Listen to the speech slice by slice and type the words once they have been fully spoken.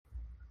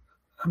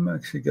I'm going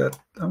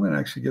to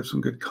actually give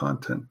some good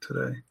content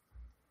today.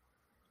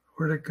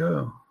 Where'd it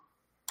go?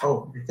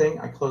 Oh, your thing?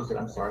 I closed it.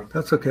 I'm sorry.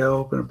 That's okay. I'll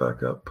open it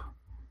back up.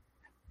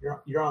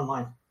 You're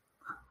online.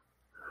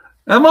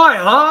 Am I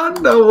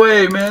on? No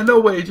way, man. No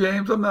way,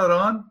 James. I'm not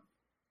on.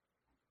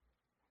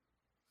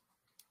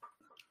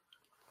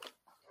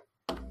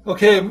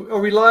 Okay, are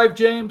we live,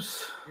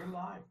 James? You're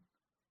live.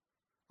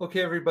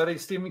 Okay, everybody.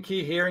 Stephen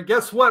Key here. And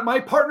guess what? My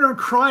partner in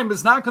crime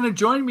is not going to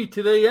join me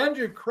today.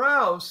 Andrew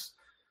Krause,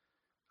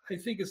 I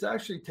think, is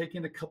actually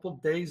taking a couple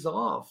days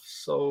off.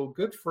 So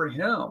good for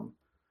him.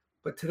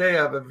 But today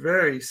I have a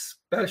very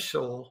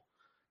special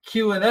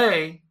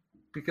Q&A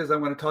because I'm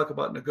going to talk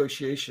about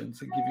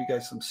negotiations and give you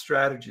guys some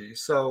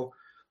strategies. So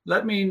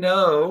let me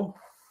know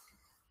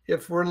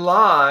if we're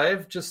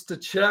live just to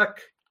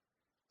check.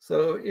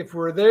 So if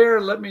we're there,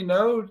 let me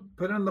know.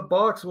 Put in the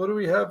box. What do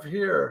we have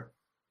here?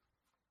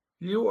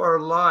 You are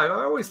live.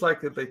 I always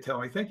like that they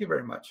tell me. Thank you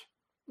very much.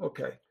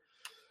 Okay.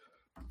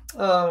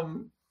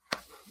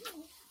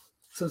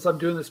 Since I'm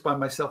doing this by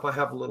myself, I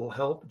have a little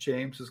help.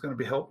 James is going to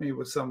be helping me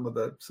with some of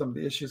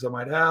the issues I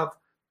might have.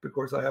 Of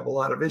course, I have a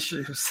lot of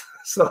issues.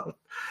 So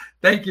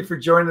thank you for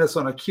joining us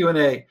on a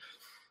Q&A.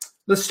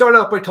 Let's start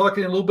out by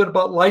talking a little bit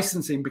about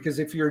licensing, because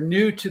if you're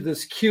new to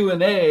this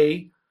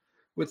Q&A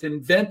with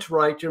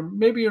InventRight,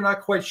 maybe you're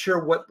not quite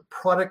sure what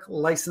product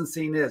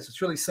licensing is.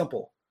 It's really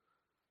simple.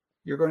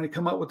 You're going to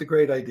come up with a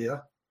great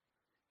idea,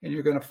 and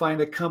you're going to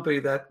find a company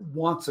that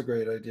wants a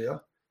great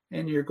idea,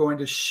 and you're going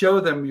to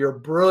show them your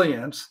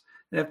brilliance.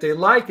 And if they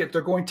like it,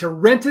 they're going to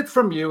rent it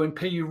from you and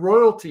pay you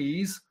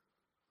royalties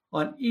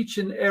on each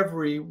and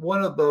every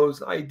one of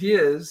those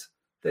ideas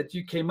that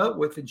you came up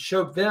with and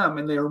showed them,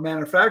 and they were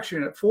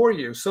manufacturing it for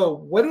you. So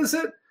what is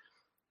it?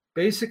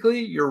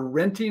 Basically, you're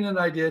renting an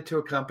idea to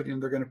a company,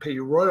 and they're going to pay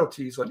you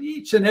royalties on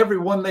each and every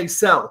one they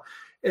sell.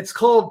 It's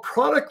called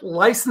product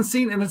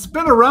licensing, and it's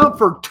been around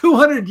for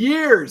 200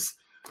 years.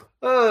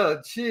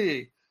 Oh,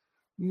 gee.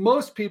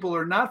 Most people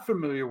are not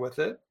familiar with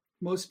it.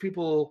 Most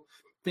people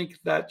think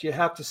that you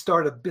have to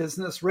start a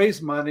business,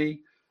 raise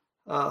money,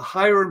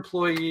 hire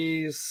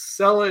employees,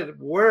 sell it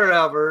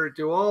wherever,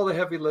 do all the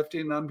heavy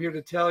lifting. I'm here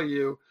to tell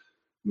you,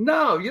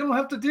 no, you don't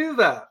have to do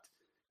that.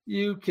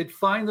 You could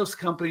find those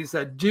companies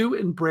that do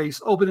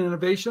embrace open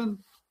innovation,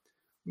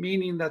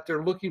 meaning that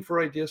they're looking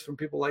for ideas from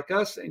people like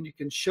us, and you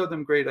can show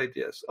them great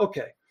ideas.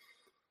 Okay.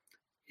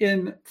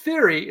 In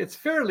theory, it's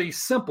fairly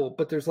simple,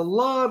 but there's a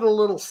lot of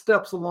little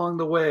steps along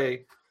the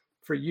way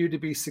for you to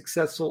be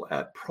successful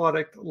at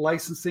product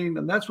licensing.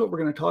 And that's what we're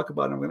going to talk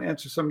about. I'm going to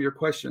answer some of your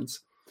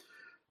questions.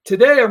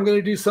 Today, I'm going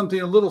to do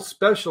something a little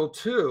special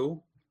too.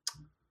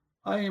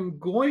 I am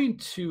going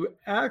to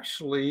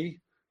actually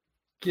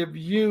give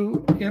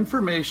you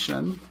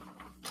information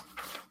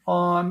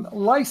on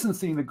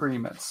licensing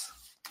agreements.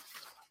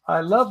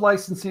 I love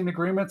licensing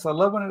agreements. I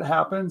love when it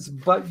happens,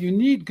 but you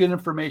need good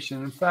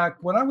information. In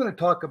fact, what I'm going to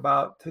talk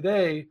about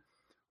today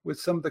with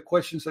some of the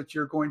questions that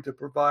you're going to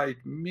provide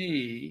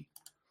me,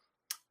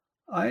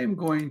 I am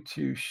going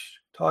to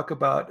talk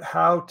about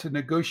how to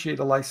negotiate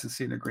a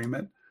licensing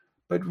agreement.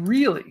 But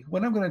really,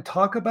 what I'm going to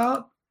talk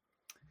about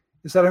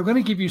is that I'm going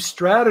to give you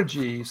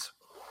strategies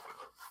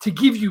to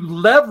give you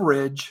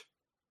leverage.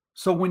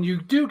 So when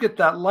you do get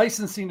that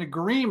licensing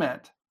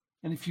agreement,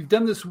 and if you've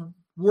done this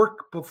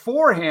work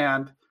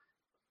beforehand,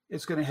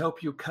 it's going to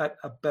help you cut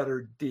a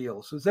better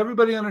deal. So does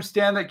everybody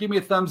understand that? Give me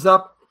a thumbs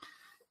up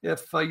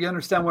if you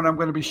understand what I'm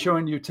going to be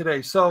showing you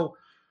today. So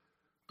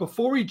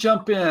before we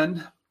jump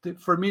in,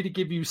 for me to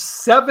give you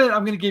I'm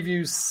going to give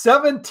you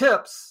 7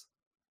 tips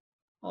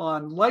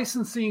on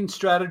licensing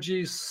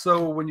strategies.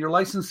 So when your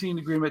licensing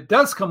agreement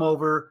does come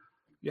over,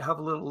 you have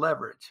a little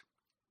leverage.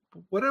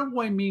 What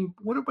do I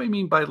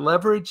mean by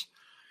leverage?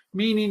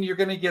 Meaning you're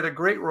going to get a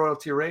great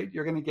royalty rate,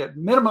 you're going to get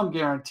minimum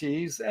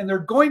guarantees, and they're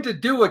going to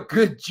do a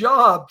good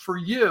job for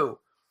you.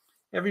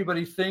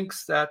 Everybody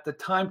thinks that the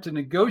time to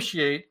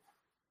negotiate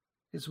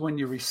is when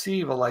you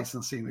receive a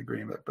licensing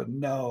agreement, but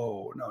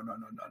no.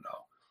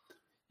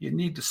 You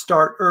need to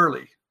start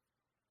early,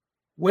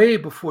 way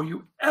before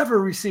you ever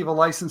receive a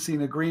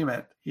licensing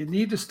agreement. You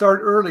need to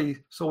start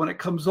early so when it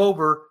comes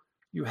over,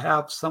 you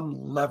have some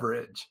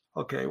leverage.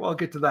 Okay, well, I'll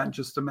get to that in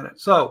just a minute.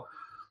 So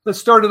let's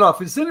start it off.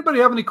 Does anybody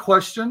have any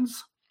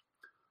questions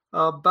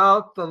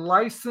about the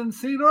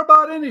licensing or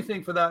about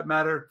anything for that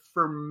matter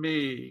for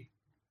me?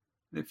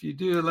 If you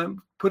do,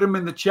 put them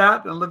in the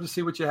chat and I'd love to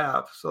see what you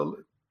have. So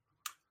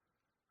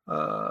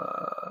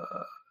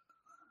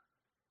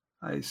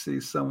I see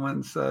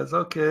someone says,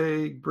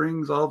 okay,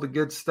 brings all the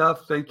good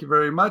stuff. Thank you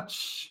very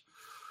much.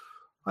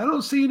 I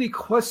don't see any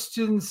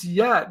questions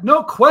yet.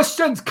 No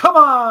questions. Come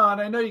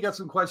on. I know you got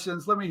some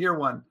questions. Let me hear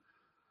one.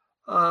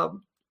 I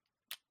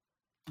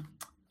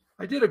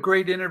did a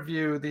great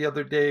interview the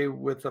other day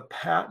with a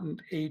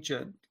patent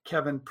agent,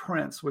 Kevin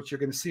Prince, which you're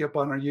going to see up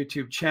on our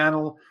YouTube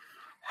channel,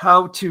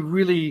 how to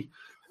really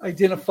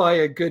identify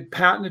a good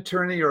patent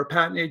attorney or a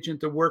patent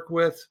agent to work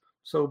with.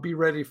 So be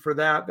ready for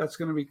that. That's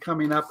going to be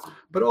coming up.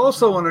 But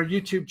also on our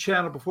YouTube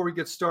channel, before we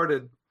get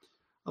started,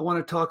 I want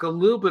to talk a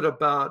little bit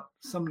about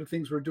some of the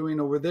things we're doing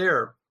over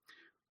there.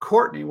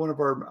 Courtney, one of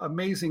our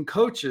amazing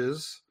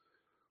coaches,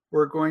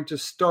 we're going to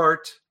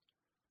start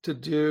to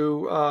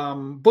do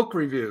book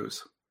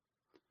reviews.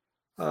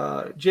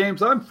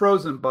 James, I'm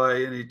frozen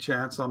by any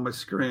chance on my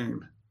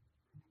screen.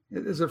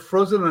 Is it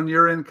frozen on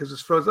your end? Because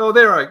it's frozen. Oh,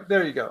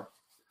 there you go.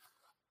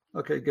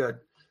 Okay, good.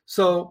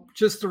 So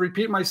just to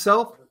repeat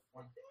myself,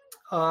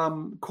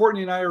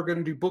 Courtney and I are going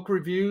to do book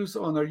reviews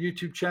on our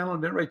YouTube channel,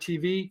 InventRight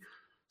TV.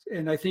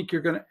 And I think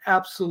you're going to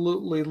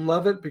absolutely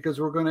love it because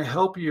we're going to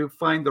help you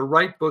find the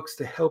right books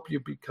to help you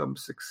become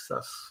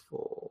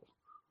successful.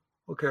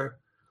 Okay.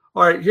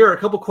 All right. Here are a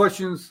couple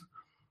questions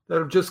that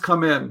have just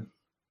come in.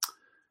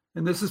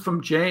 And this is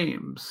from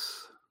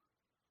James.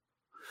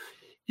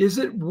 Is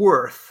it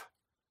worth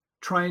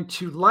trying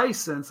to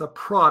license a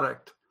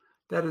product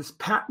that is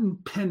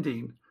patent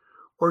pending,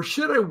 or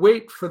should I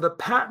wait for the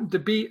patent to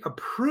be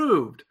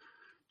approved?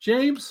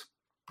 James,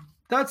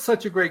 that's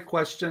such a great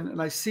question.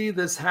 And I see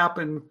this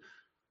happen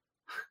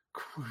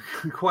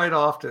quite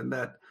often,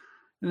 that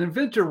an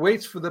inventor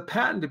waits for the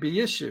patent to be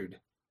issued.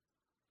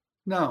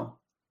 No,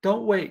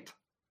 don't wait.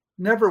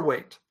 Never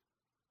wait.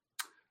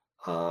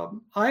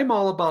 I'm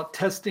all about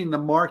testing the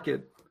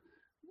market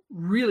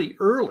really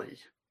early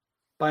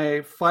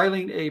by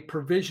filing a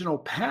provisional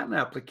patent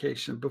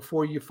application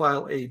before you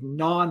file a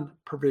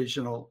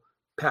non-provisional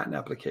patent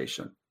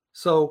application.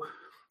 So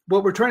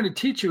what we're trying to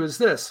teach you is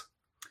this.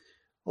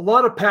 A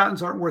lot of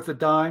patents aren't worth a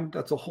dime.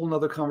 That's a whole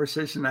nother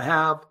conversation to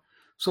have.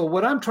 So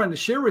what I'm trying to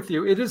share with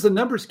you, it is a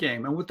numbers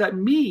game. And what that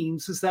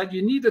means is that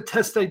you need to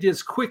test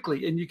ideas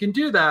quickly. And you can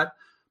do that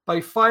by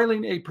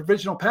filing a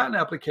provisional patent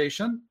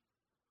application,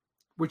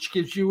 which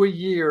gives you a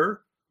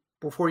year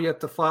before you have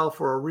to file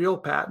for a real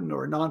patent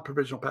or a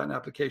non-provisional patent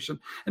application.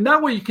 And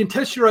that way you can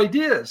test your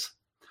ideas.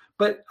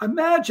 But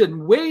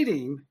imagine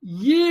waiting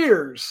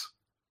years.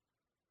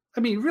 I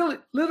mean, really,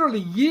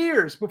 literally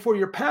years before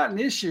your patent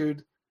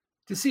issued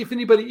to see if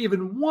anybody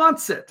even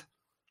wants it.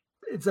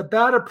 It's a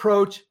bad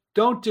approach.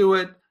 Don't do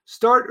it.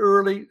 Start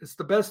early. It's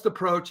the best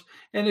approach.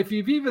 And if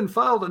you've even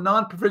filed a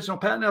non-provisional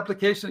patent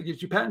application that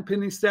gives you patent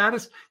pending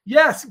status,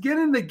 yes, get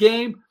in the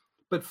game,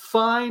 but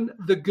find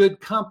the good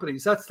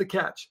companies. That's the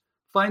catch.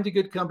 Find the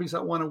good companies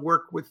that want to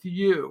work with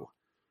you.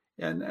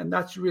 And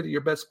that's really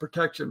your best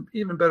protection,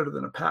 even better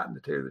than a patent,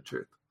 to tell you the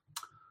truth.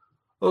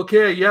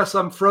 Okay, yes,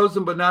 I'm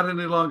frozen, but not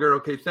any longer.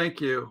 Okay,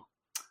 thank you.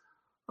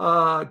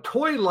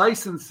 Toy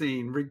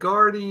licensing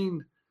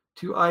regarding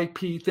to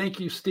IP.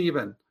 Thank you,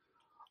 Stephen.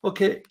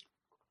 Okay,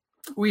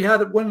 we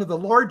had one of the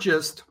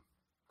largest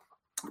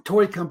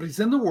toy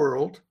companies in the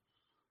world.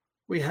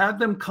 We had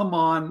them come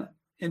on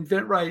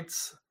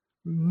InventRight's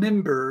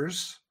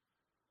members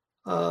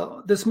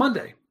this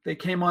Monday. They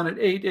came on at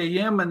 8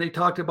 a.m. and they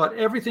talked about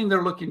everything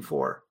they're looking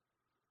for.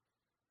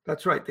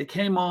 That's right. They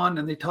came on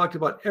and they talked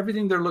about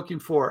everything they're looking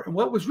for. And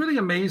what was really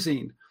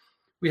amazing,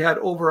 we had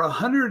over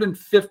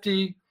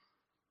 150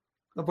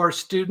 of our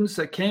students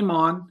that came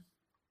on,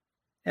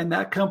 and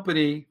that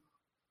company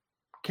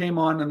came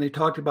on and they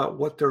talked about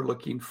what they're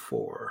looking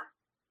for.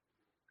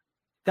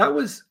 That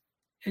was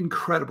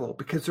incredible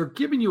because they're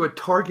giving you a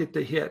target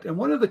to hit. And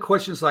one of the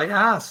questions I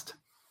asked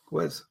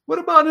was, what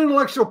about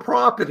intellectual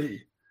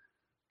property?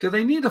 Do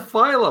they need to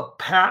file a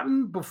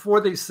patent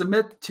before they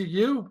submit to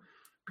you?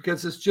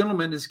 Because this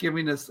gentleman is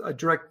giving us a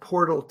direct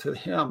portal to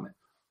him.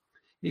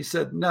 He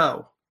said,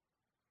 no.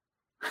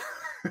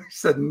 He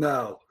said,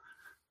 no.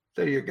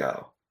 There you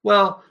go.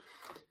 Well,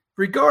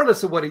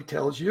 regardless of what he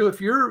tells you, if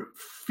you're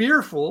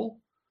fearful,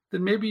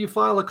 then maybe you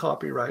file a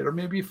copyright or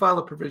maybe you file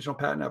a provisional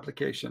patent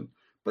application.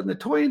 But in the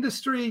toy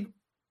industry,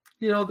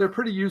 they're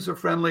pretty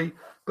user-friendly,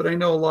 but I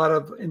know a lot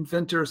of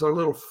inventors are a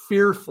little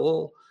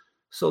fearful,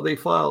 so they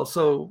file.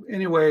 So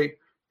anyway,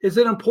 is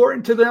it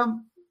important to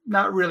them?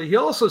 Not really. He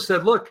also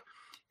said, look,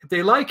 if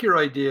they like your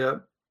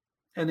idea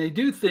and they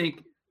do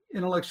think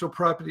intellectual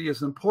property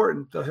is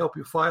important, they'll help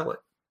you file it.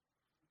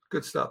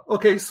 Good stuff.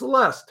 Okay,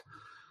 Celeste.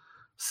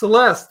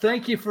 Celeste,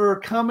 thank you for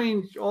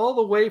coming all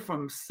the way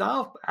from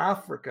South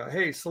Africa.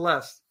 Hey,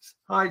 Celeste.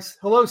 Hi.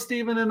 Hello,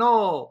 Stephen and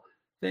all.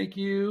 Thank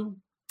you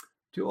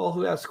to all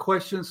who asked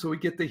questions so we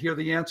get to hear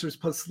the answers,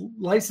 plus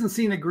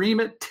licensing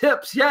agreement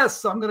tips.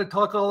 Yes, I'm going to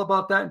talk all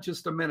about that in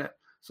just a minute.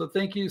 So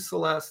thank you,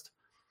 Celeste.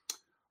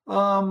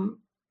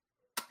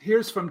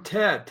 Here's from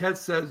Ted. Ted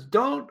says,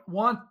 don't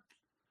want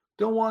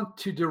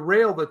to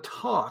derail the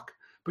talk,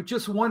 but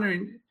just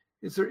wondering,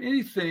 is there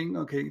anything,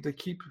 to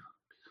keep...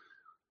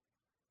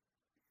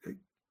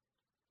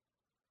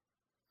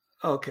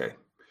 Okay.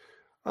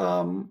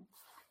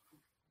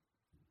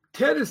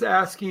 Ted is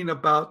asking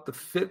about the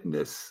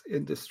fitness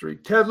industry.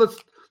 Ted,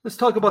 let's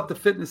talk about the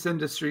fitness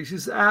industry.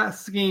 He's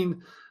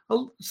asking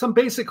some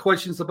basic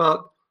questions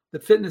about the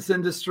fitness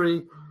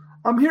industry.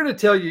 I'm here to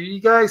tell you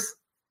guys,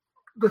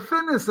 the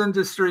fitness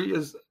industry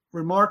is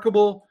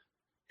remarkable.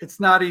 It's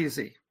not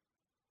easy.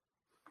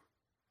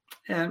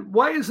 And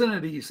why isn't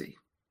it easy?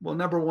 Well,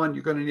 number one,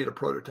 you're going to need a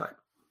prototype.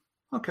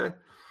 Okay.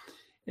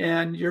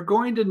 And you're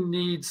going to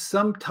need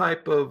some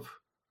type of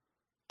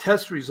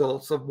test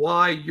results of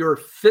why your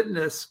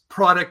fitness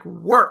product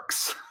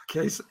works.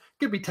 Okay. So it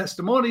could be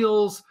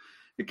testimonials.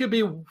 It could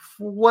be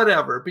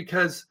whatever,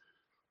 because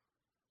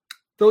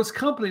those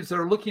companies that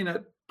are looking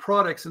at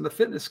products in the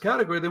fitness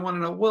category, they want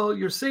to know, well,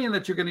 you're saying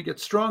that you're going to get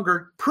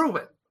stronger. Prove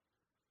it.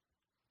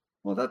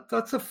 Well,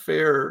 that's a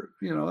fair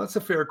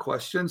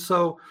question.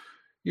 So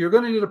you're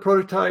going to need a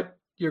prototype.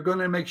 You're going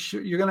to make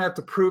sure you're going to have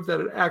to prove that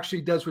it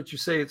actually does what you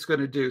say it's going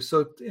to do.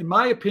 So in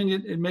my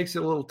opinion, it makes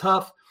it a little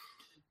tough.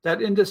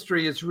 That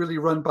industry is really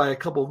run by a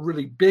couple of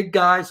really big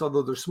guys,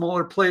 although they're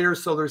smaller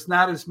players. So there's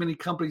not as many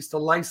companies to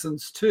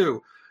license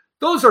to.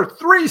 Those are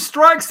 3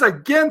 strikes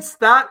against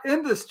that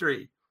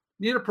industry.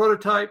 Need a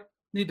prototype,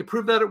 need to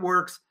prove that it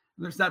works,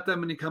 and there's not that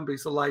many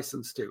companies to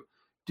license to.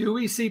 Do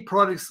we see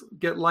products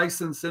get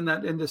licensed in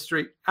that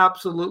industry?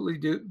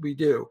 Absolutely we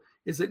do.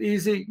 Is it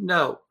easy?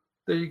 No.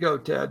 There you go,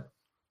 Ted.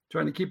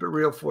 Trying to keep it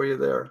real for you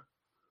there.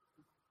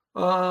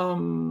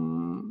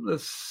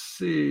 Let's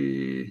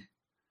see.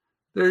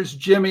 There's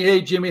Jimmy.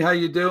 Hey, Jimmy, how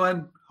you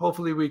doing?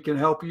 Hopefully we can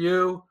help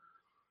you.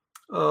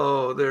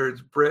 Oh, there's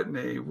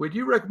Brittany. Would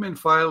you recommend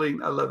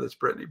filing? I love this,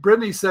 Brittany.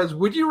 Brittany says,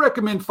 would you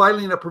recommend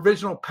filing a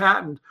provisional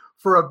patent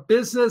for a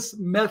business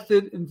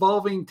method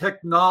involving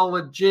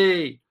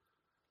technology?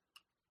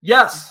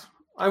 Yes,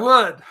 I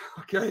would.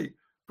 Okay,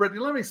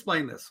 Brittany, let me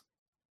explain this.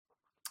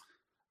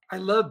 I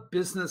love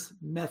business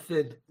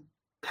method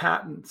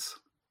patents.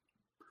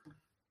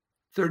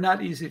 They're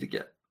not easy to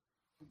get.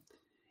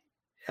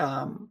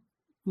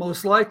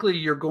 Most likely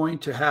you're going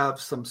to have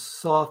some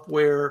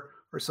software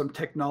or some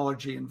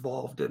technology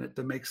involved in it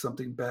to make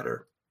something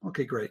better.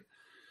 Okay, great.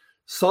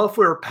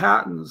 Software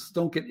patents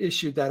don't get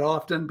issued that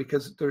often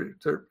because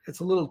it's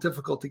a little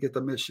difficult to get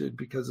them issued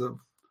because of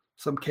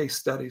some case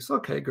studies.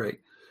 Okay, great.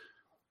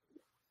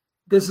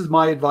 This is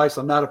my advice.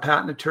 I'm not a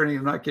patent attorney.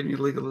 I'm not giving you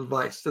legal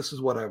advice. This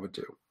is what I would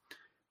do.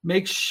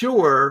 Make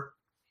sure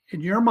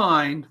in your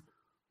mind,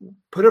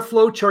 put a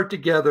flow chart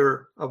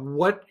together of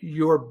what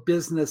your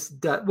business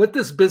does, what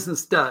this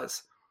business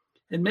does,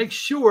 and make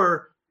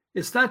sure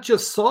it's not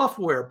just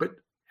software, but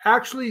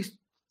actually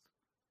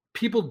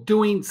people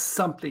doing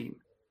something.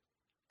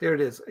 There it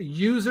is, a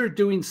user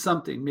doing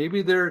something.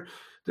 Maybe they're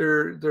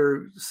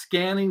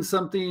scanning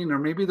something, or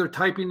maybe they're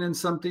typing in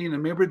something,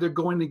 and maybe they're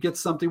going to get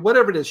something,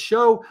 whatever it is.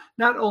 Show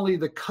not only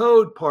the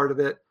code part of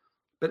it,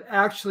 but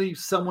actually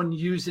someone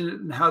using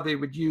it and how they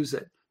would use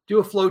it. Do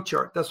a flow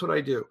chart. That's what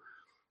I do.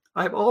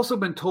 I've also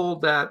been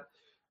told that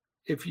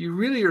if you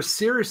really are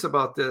serious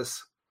about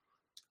this,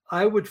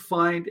 I would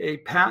find a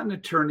patent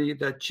attorney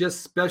that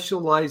just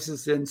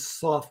specializes in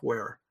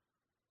software,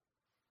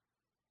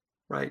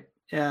 right?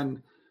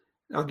 And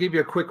I'll give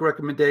you a quick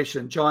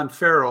recommendation. John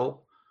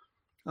Farrell,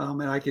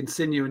 and I can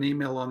send you an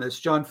email on this.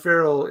 John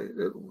Farrell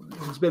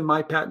has been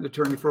my patent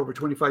attorney for over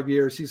 25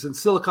 years. He's in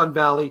Silicon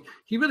Valley.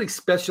 He really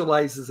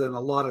specializes in a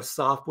lot of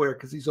software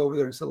because he's over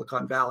there in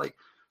Silicon Valley.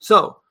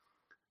 So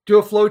do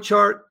a flow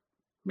chart.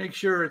 Make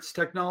sure it's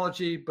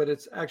technology, but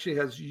it actually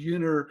has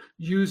user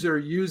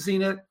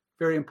using it.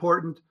 Very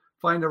important.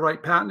 Find the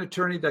right patent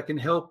attorney that can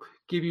help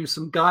give you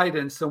some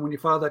guidance. So when you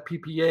file that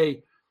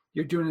PPA,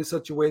 you're doing it in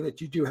such a way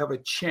that you do have a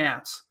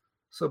chance.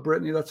 So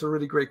Brittany, that's a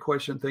really great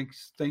question.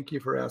 Thank you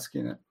for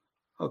asking it.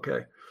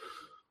 Okay.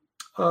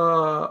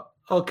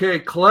 Okay,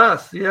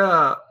 Kless.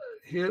 Yeah.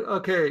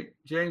 Okay.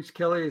 James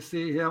Kelly, I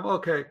see him.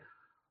 Okay.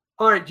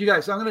 All right, you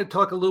guys, I'm going to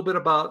talk a little bit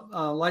about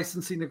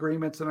licensing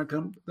agreements, and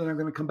then I'm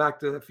going to come back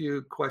to a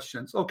few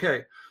questions.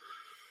 Okay.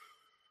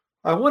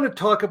 I want to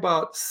talk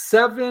about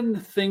 7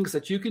 things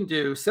that you can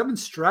do, 7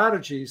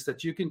 strategies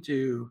that you can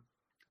do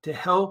to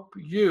help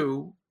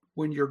you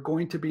when you're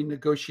going to be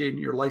negotiating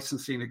your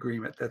licensing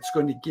agreement that's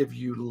going to give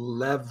you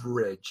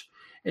leverage.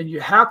 And you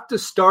have to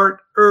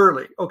start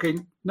early. Okay,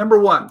 number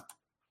 1.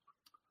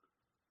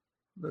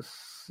 Let's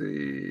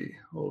see.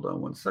 Hold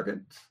on one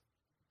second.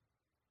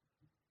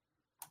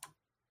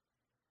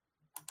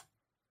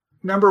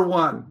 Number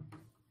 1,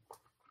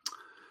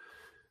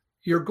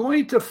 you're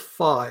going to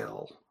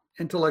file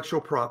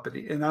intellectual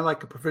property, and I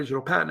like a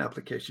provisional patent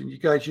application. You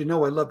guys, I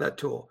love that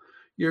tool.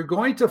 You're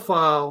going to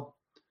file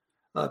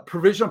a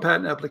provisional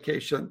patent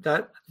application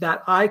that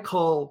I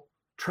call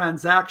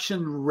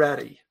transaction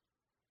ready.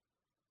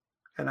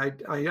 And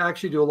I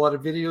actually do a lot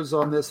of videos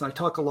on this, and I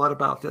talk a lot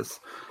about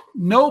this.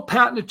 No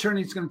patent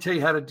attorney is going to tell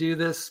you how to do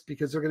this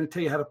because they're going to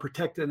tell you how to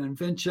protect an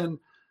invention.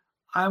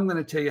 I'm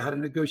going to tell you how to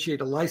negotiate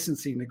a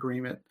licensing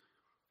agreement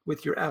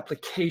with your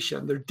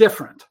application. They're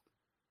different.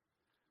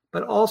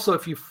 But also,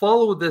 if you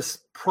follow this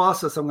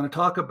process I'm going to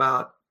talk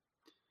about,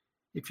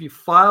 if you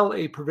file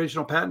a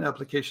provisional patent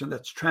application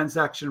that's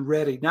transaction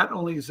ready, not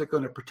only is it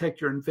going to protect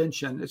your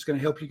invention, it's going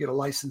to help you get a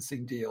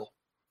licensing deal.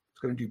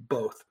 It's going to do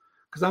both.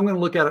 Because I'm going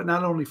to look at it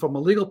not only from a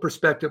legal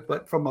perspective,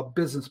 but from a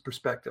business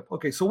perspective.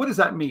 Okay, so what does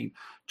that mean?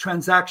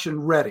 Transaction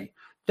ready.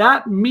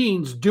 That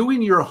means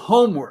doing your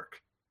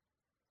homework.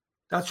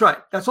 That's right.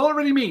 That's all it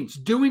really means,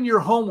 doing your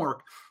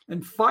homework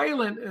and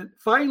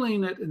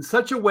filing it in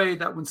such a way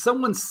that when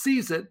someone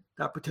sees it,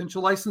 that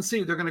potential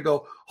licensee, they're going to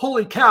go,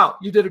 holy cow,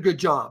 you did a good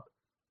job.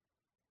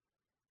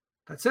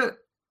 That's it.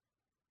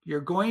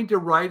 You're going to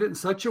write it in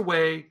such a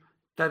way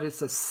that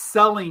it's a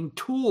selling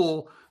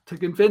tool to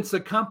convince a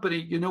company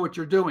you know what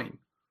you're doing.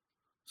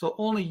 So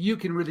only you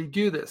can really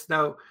do this.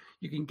 Now,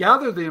 you can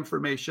gather the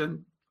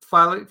information,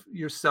 file it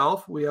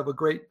yourself. We have a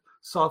great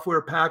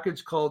software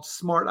package called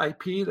Smart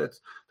IP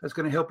that's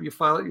going to help you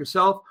file it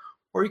yourself.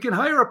 Or you can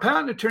hire a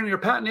patent attorney or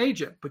patent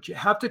agent, but you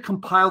have to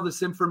compile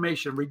this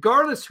information,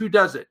 regardless who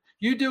does it.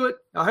 You do it,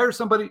 I'll hire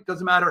somebody,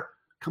 doesn't matter.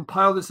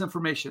 Compile this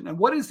information. And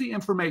what is the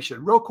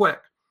information? Real quick.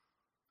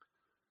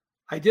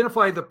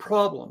 Identify the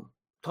problem.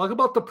 Talk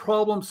about the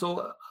problem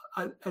so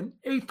an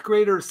 8th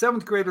grader,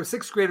 7th grader,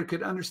 6th grader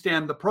could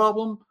understand the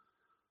problem.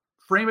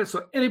 Frame it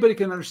so anybody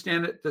can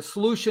understand it. The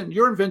solution,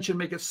 your invention,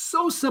 make it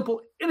so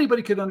simple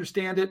anybody could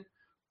understand it.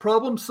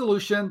 Problem,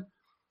 solution.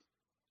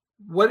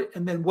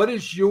 And then what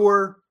is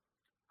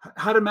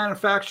how to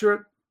manufacture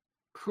it?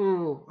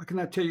 I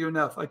cannot tell you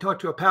enough. I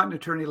talked to a patent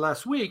attorney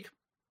last week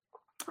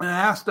and I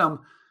asked him,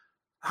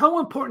 how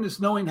important is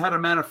knowing how to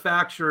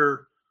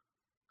manufacture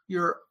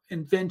your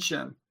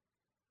invention?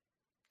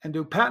 And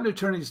do patent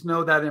attorneys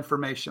know that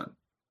information?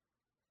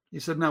 He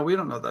said, no, we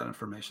don't know that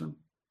information.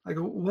 I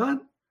go,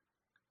 what?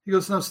 He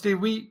goes, no,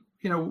 Steve, we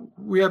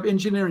have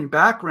engineering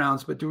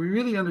backgrounds, but do we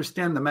really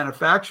understand the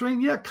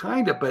manufacturing? Yeah,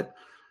 kind of, but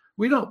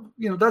we don't,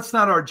 that's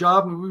not our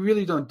job. And we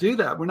really don't do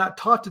that. We're not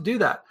taught to do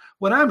that.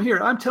 When I'm here,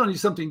 I'm telling you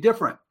something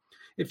different.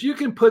 If you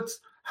can put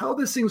how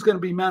this thing's going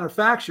to be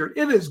manufactured,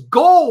 it is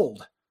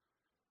gold.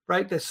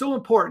 Right? That's so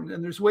important.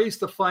 And there's ways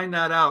to find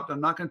that out. I'm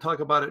not going to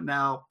talk about it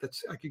now.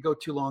 I could go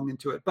too long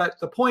into it. But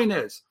the point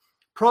is,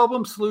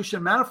 problem,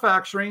 solution,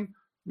 manufacturing,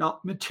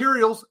 now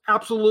materials,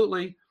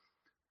 absolutely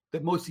the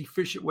most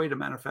efficient way to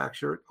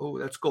manufacture it. Oh,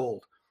 that's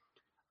gold.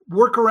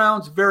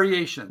 Workarounds,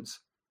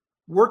 variations.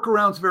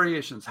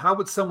 How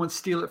would someone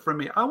steal it from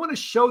me? I want to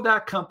show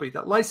that company,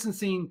 that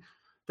licensing,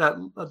 that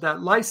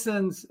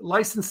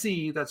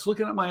licensee that's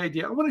looking at my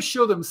idea. I want to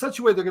show them in such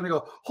a way they're going to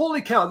go,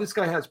 holy cow, this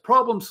guy has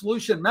problem,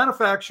 solution,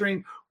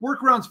 manufacturing,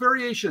 workarounds,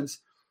 variations.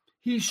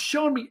 He's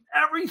shown me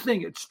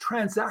everything. It's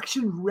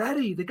transaction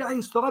ready. The guy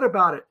has thought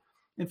about it.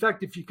 In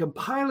fact, if you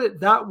compile it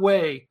that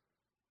way,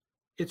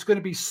 it's going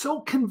to be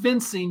so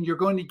convincing you're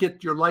going to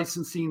get your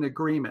licensing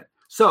agreement.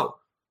 So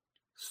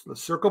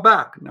let's circle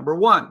back. Number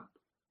one,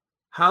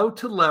 how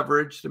to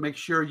leverage to make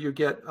sure you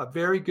get a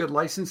very good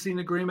licensing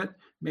agreement.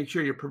 Make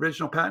sure your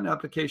provisional patent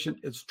application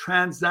is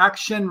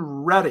transaction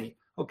ready.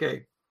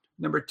 Okay.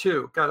 Number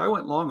two. God, I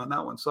went long on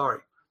that one. Sorry.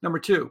 Number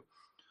two,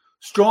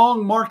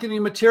 strong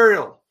marketing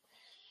material.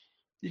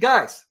 You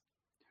guys,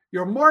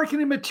 your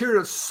marketing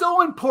material is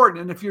so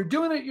important. And if you're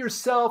doing it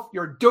yourself,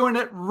 you're doing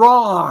it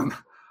wrong.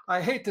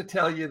 I hate to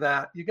tell you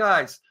that. You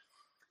guys,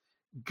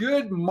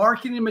 good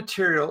marketing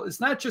material is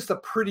not just a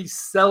pretty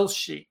sell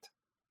sheet,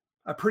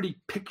 a pretty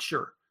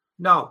picture.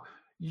 No,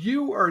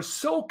 you are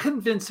so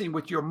convincing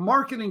with your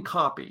marketing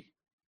copy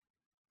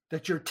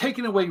that you're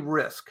taking away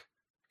risk.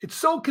 It's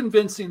so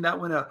convincing that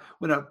when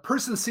a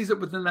person sees it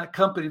within that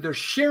company, they're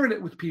sharing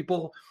it with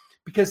people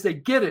because they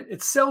get it.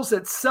 It sells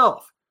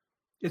itself.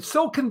 It's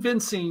so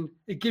convincing,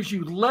 it gives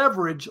you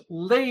leverage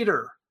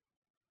later.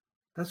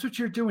 That's what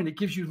you're doing. It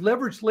gives you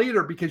leverage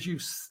later because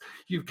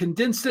you've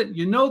condensed it.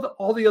 You know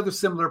all the other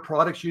similar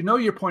products. You know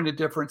your point of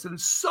difference. And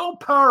it's so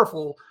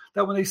powerful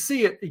that when they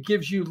see it, it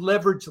gives you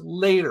leverage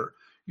later.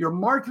 Your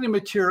marketing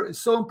material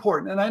is so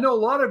important. And I know a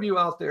lot of you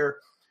out there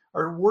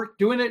are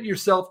doing it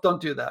yourself.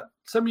 Don't do that.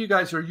 Some of you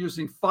guys are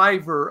using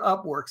Fiverr,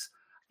 Upworks.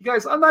 You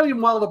guys, I'm not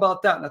even wild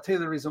about that. And I'll tell you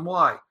the reason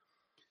why.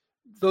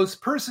 Those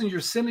persons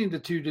you're sending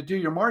it to do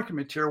your marketing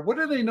material, what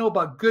do they know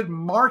about good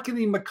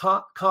marketing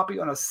copy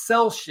on a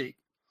sell sheet?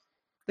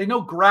 They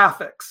know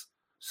graphics.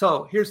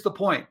 So here's the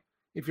point.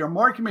 If your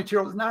marketing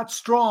material is not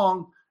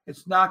strong,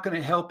 it's not going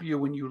to help you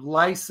when you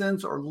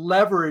license or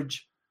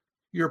leverage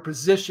your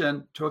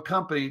position to a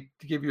company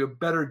to give you a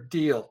better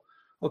deal.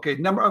 Okay,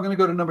 I'm going to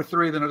go to number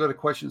 3, then I'll go to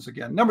questions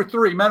again. Number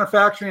 3,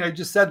 manufacturing. I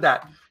just said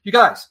that. You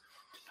guys,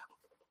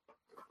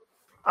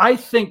 I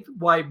think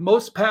why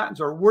most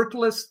patents are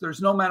worthless,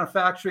 there's no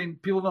manufacturing,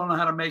 people don't know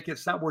how to make it,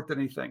 it's not worth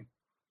anything.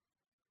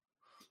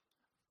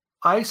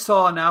 I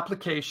saw an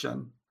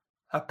application,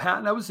 a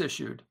patent that was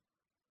issued,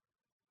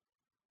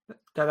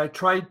 that I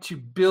tried to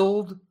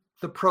build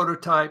the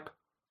prototype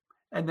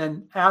and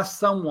then ask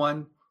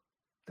someone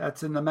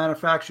that's in the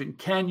manufacturing,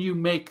 can you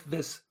make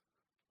this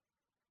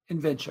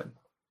invention?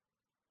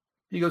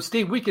 He goes,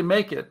 Steve, we can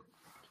make it,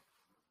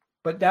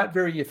 but not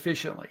very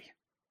efficiently.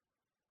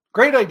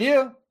 Great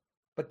idea,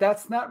 but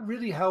that's not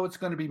really how it's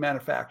going to be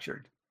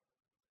manufactured.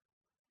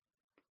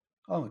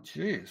 Oh,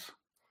 geez.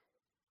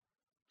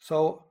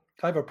 So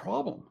I have a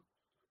problem.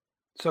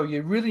 So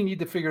you really need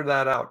to figure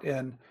that out.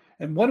 And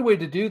one way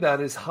to do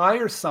that is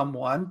hire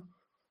someone,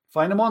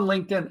 find them on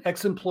LinkedIn,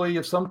 ex-employee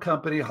of some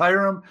company,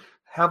 hire them,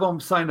 have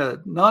them sign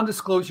a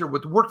non-disclosure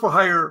with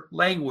work-for-hire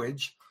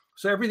language.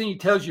 So everything he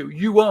tells you,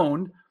 you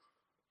own,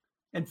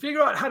 and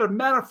figure out how to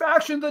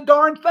manufacture the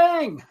darn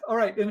thing. All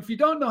right. And if you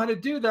don't know how to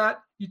do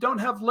that, you don't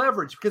have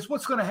leverage, because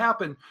what's going to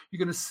happen?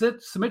 You're going to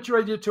submit your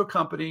idea to a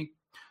company.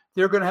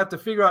 They're going to have to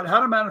figure out how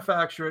to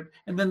manufacture it,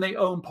 and then they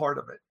own part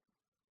of it.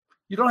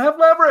 You don't have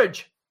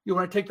leverage. You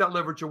want to take that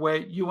leverage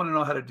away. You want to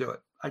know how to do it.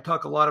 I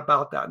talk a lot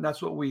about that, and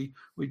that's what we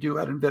do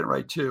at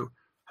InventRight too.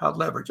 How to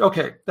leverage.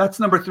 Okay, that's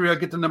number 3. I'll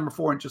get to number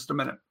 4 in just a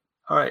minute.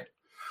 All right.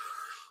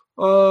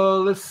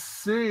 Let's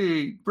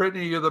see.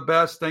 Brittany, you're the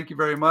best. Thank you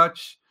very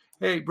much.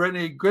 Hey,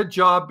 Brittany, good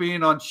job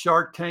being on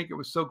Shark Tank. It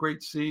was so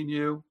great seeing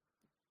you.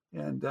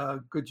 And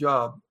good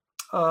job.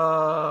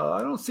 I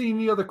don't see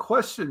any other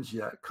questions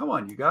yet. Come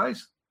on, you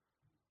guys.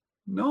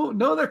 No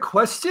other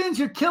questions?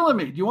 You're killing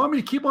me. Do you want me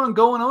to keep on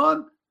going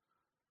on?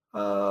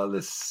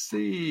 Let's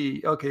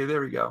see. Okay, there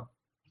we go.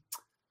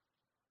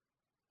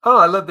 Oh,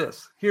 I love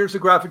this. Here's a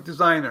graphic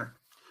designer.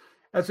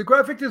 As a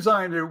graphic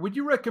designer, would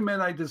you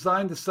recommend I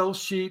design the sales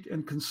sheet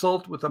and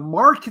consult with a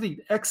marketing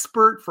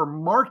expert for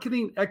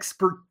marketing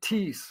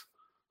expertise?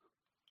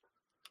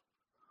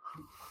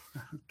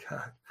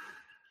 God.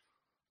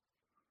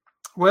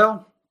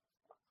 Well,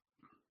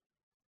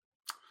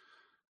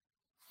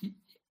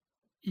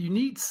 you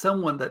need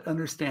someone that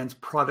understands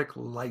product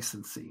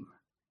licensing.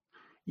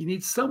 You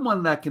need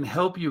someone that can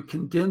help you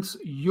condense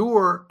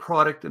your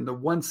product into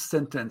one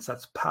sentence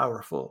that's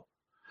powerful.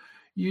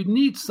 You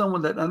need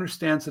someone that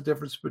understands the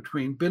difference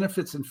between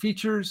benefits and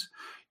features.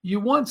 You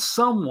want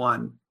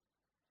someone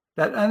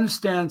that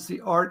understands the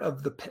art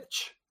of the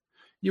pitch.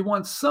 You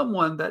want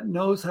someone that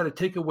knows how to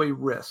take away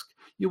risk.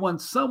 You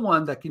want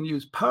someone that can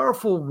use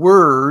powerful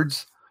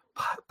words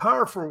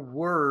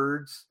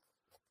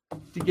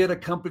to get a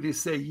company to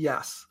say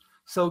yes.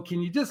 So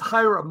can you just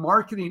hire a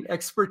marketing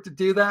expert to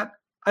do that?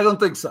 I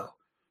don't think so.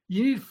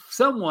 You need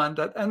someone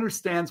that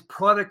understands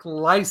product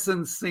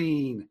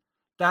licensing.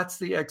 That's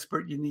the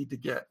expert you need to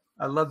get.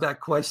 I love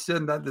that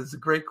question. That is a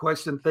great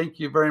question. Thank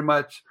you very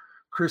much,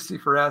 Christy,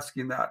 for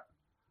asking that.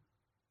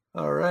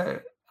 All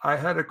right. I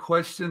had a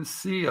question.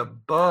 See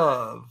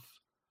above.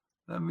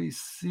 Let me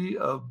see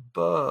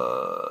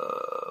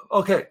above.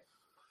 Okay.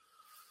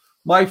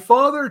 My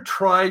father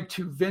tried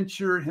to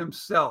venture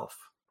himself.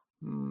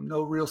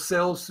 No real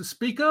sales to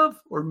speak of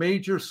or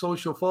major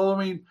social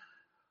following.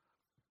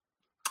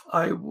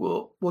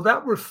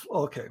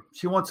 Okay.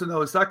 She wants to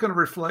know, is that going to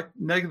reflect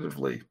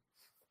negatively?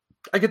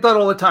 I get that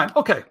all the time.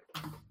 Okay.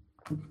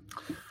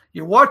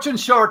 You're watching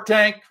Shark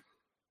Tank.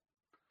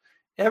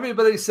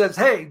 Everybody says,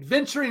 hey,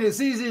 venturing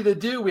is easy to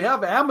do. We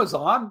have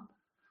Amazon.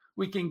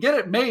 We can get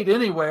it made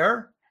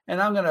anywhere.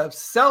 And I'm going to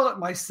sell it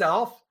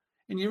myself.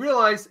 And you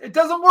realize it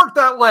doesn't work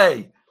that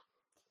way.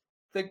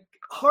 The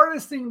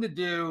hardest thing to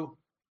do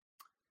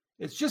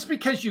is just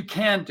because you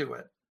can do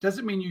it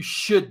doesn't mean you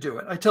should do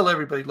it. I tell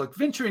everybody, look,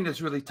 venturing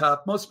is really tough.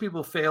 Most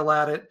people fail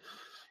at it.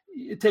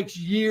 It takes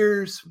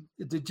years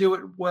to do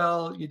it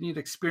well. You need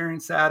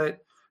experience at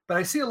it. But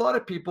I see a lot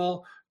of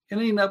people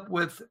ending up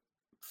with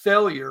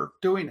failure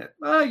doing it.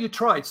 You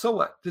tried. So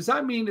what? Does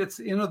that mean it's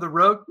the end of the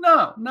road?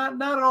 No,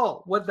 not at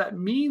all. What that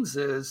means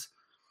is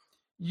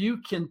you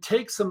can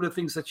take some of the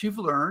things that you've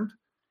learned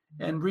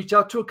and reach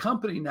out to a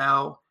company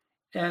now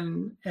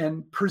and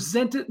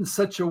present it in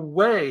such a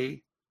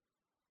way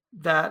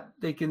that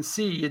they can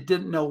see you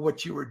didn't know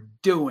what you were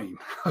doing.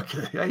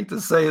 Okay, I hate to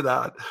say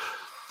that.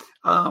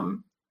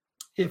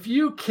 If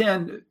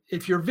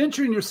you're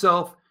venturing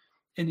yourself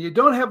and you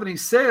don't have any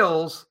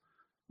sales,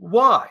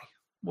 why?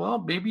 Well,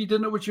 maybe you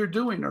didn't know what you're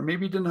doing, or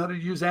maybe you didn't know how to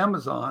use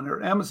Amazon,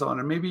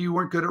 or maybe you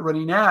weren't good at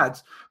running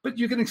ads. But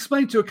you can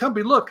explain to a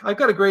company, look, I've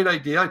got a great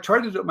idea. I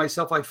tried to do it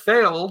myself. I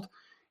failed,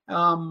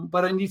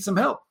 but I need some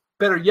help.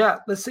 Better yet,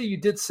 let's say you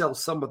did sell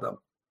some of them.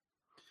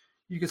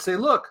 You could say,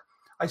 look,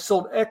 I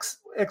sold X,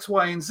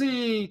 Y, and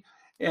Z,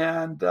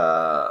 and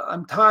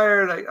I'm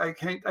tired.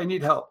 I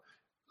need help.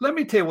 Let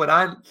me tell you what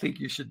I think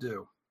you should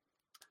do.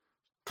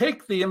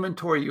 Take the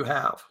inventory you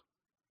have,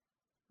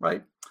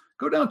 right?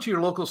 Go down to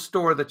your local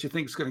store that you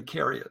think is going to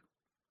carry it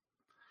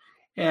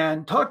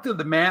and talk to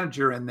the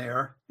manager in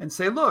there and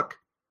say, look,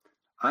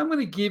 I'm going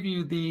to give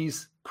you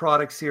these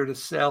products here to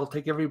sell,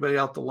 take everybody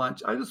out to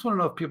lunch. I just want to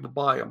know if people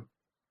buy them.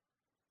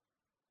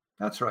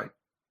 That's right.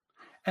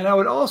 And I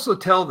would also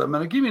tell them,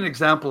 and I'll give you an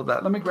example of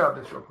that. Let me grab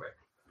this real quick.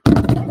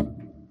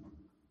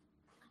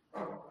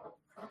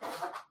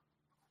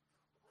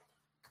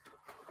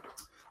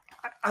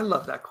 I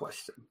love that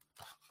question.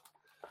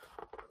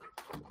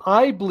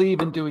 I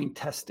believe in doing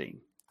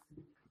testing.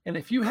 And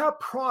if you have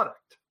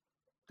product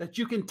that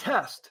you can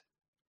test,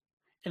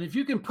 and if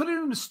you can put it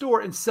in the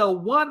store and sell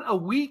one a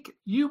week,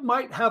 you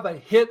might have a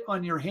hit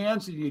on your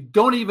hands and you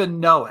don't even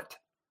know it.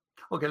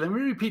 Okay, let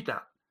me repeat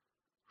that.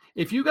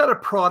 If you got a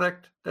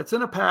product that's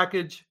in a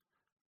package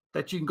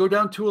that you can go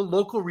down to a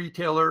local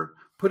retailer,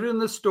 put it in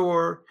the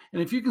store,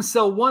 and if you can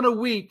sell one a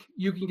week,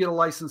 you can get a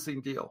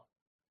licensing deal.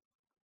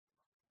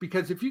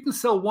 Because if you can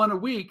sell one a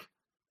week,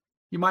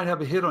 you might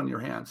have a hit on your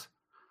hands.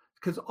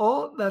 Because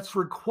all that's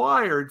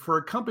required for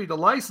a company to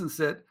license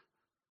it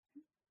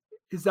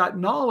is that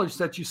knowledge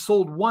that you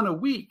sold one a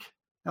week.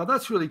 Now,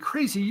 that's really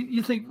crazy.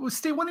 You think, well,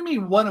 Steve, what do you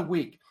mean one a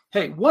week?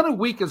 Hey, one a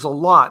week is a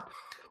lot.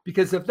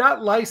 Because if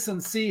that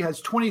licensee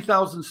has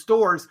 20,000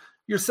 stores,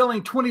 you're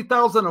selling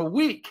 20,000 a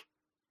week.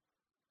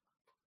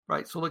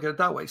 Right? So look at it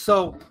that way.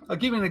 So I'll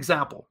give you an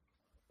example.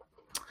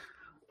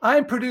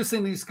 I'm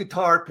producing these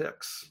guitar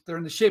picks. They're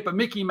in the shape of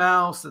Mickey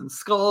Mouse and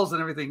skulls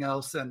and everything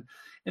else. And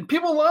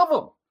people love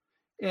them.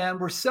 And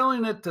we're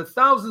selling it to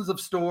thousands of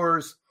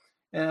stores.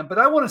 but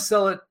I want to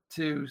sell it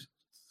to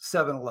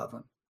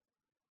 7-Eleven.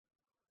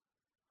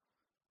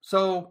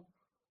 So,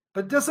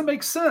 but it doesn't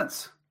make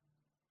sense.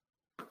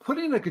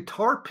 Putting a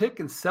guitar pick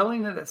and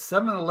selling it at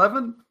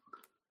 7-Eleven.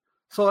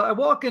 So I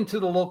walk into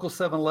the local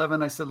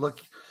 7-Eleven. I said,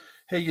 look,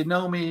 hey, you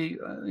know me,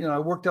 I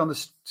work down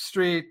the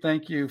street.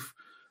 Thank you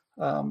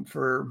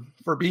for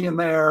being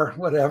there,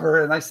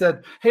 whatever. And I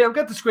said, hey, I've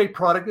got this great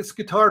product. It's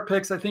guitar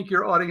picks. I think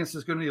your audience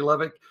is going to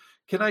love it.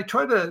 Can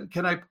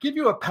I give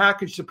you a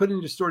package to put in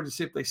your store to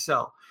see if they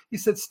sell? He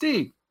said,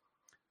 Steve,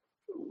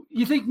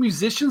 you think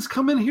musicians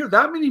come in here?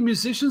 That many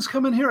musicians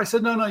come in here? I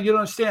said, no, you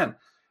don't understand.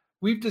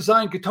 We've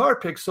designed guitar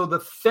picks so the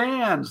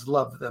fans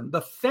love them,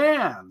 the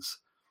fans.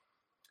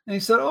 And he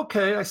said,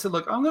 okay. I said,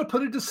 look, I'm going to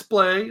put a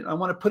display. I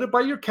want to put it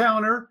by your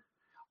counter.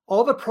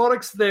 All the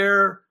products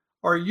there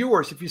are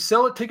yours. If you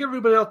sell it, take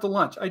everybody out to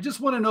lunch. I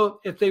just want to know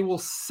if they will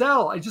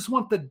sell. I just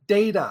want the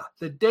data.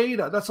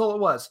 That's all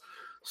it was.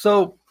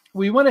 So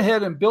we went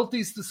ahead and built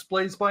these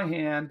displays by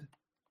hand.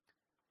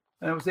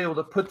 And I was able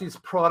to put these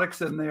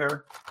products in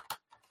there.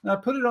 And I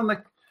put it on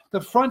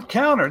the front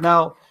counter.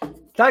 Now,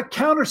 that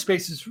counter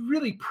space is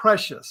really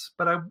precious,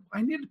 but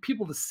I needed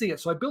people to see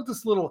it. So I built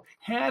this little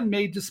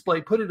handmade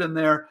display, put it in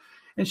there.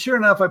 And sure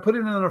enough, I put it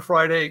in on a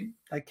Friday.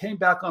 I came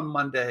back on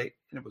Monday,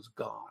 and it was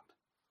gone.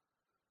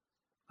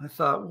 I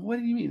thought, what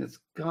do you mean it's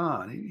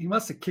gone? He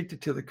must have kicked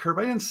it to the curb.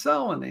 I didn't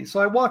sell any. So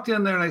I walked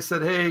in there, and I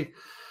said, hey,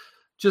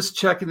 just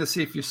checking to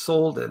see if you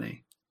sold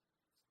any.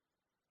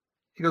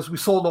 He goes, we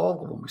sold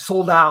all of them. We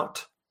sold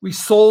out. We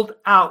sold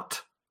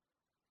out.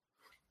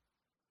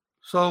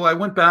 So I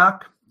went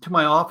back to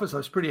my office. I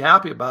was pretty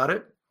happy about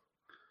it.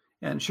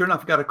 And sure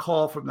enough, I got a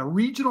call from the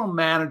regional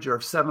manager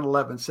of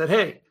 7-Eleven. Said,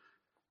 hey,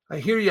 I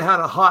hear you had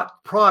a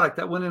hot product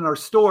that went in our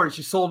stores.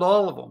 You sold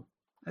all of them.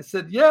 I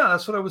said, yeah,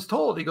 that's what I was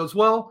told. He goes,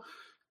 well,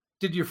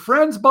 did your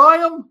friends buy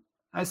them?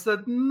 I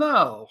said,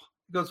 no.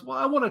 He goes, well,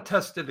 I want to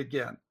test it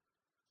again.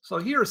 So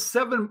here's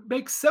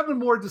make 7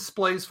 more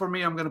displays for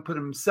me. I'm going to put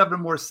them in 7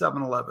 more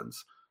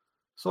 7-Elevens.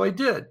 So I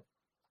did.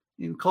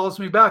 He calls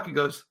me back. He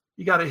goes,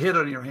 you got a hit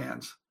on your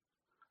hands.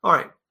 All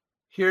right,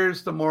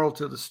 here's the moral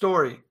to the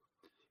story.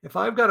 If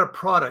I've got a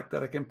product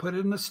that I can put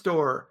in the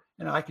store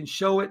and I can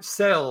show it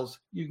sales,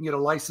 you can get a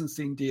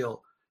licensing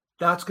deal.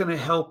 That's going to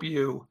help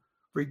you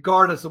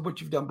regardless of what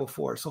you've done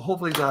before. So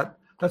hopefully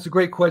that's a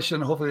great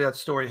question. Hopefully that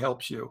story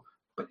helps you.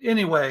 But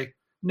anyway,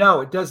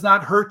 no, it does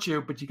not hurt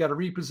you, but you got to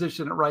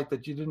reposition it right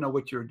that you didn't know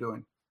what you were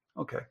doing.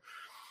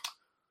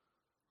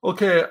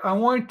 Okay, I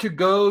want to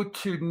go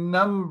to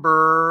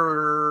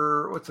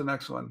what's the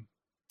next one?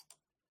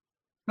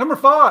 Number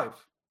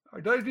 5.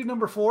 Did I do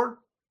number 4?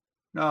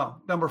 No,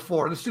 number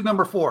 4. Let's do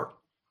number 4.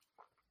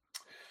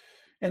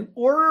 In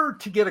order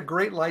to get a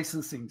great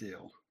licensing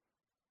deal,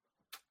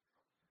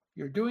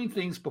 you're doing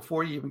things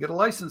before you even get a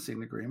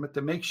licensing agreement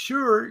to make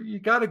sure you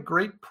got a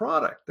great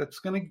product that's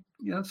going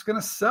to, it's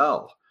going to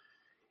sell.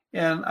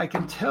 And I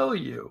can tell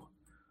you,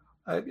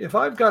 if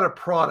I've got a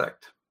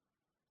product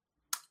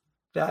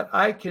that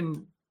I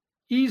can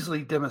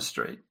easily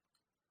demonstrate,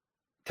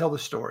 tell the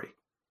story,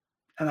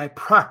 and I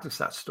practice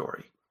that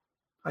story.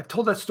 I've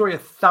told that story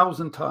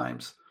 1,000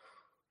 times.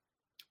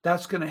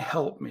 That's going to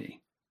help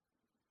me,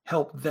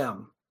 help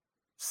them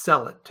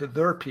sell it to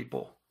their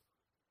people.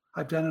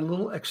 I've done a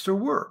little extra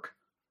work.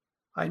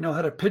 I know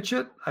how to pitch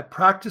it. I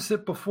practiced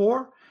it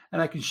before, and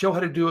I can show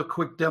how to do a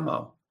quick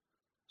demo.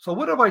 So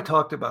what have I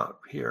talked about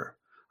here?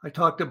 I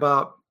talked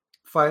about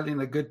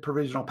filing a good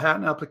provisional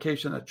patent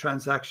application, a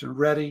transaction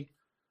ready.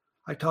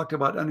 I talked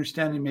about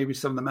understanding maybe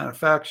some of the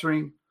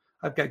manufacturing.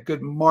 I've got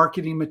good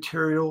marketing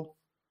material.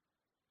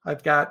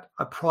 I've got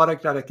a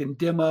product that I can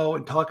demo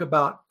and talk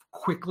about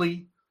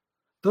quickly.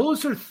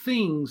 Those are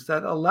things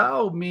that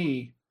allow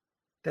me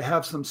to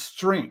have some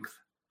strength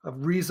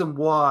of reason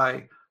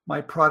why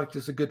my product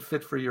is a good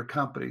fit for your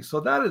company.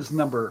 So that is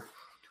number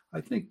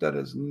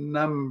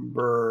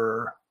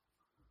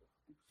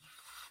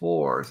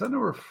 4. Is that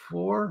number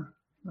 4?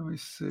 Let me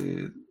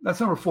see. That's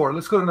number 4.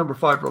 Let's go to number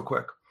 5 real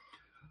quick.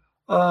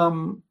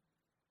 Yeah.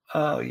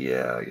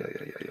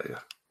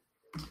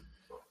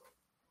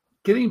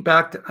 Getting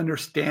back to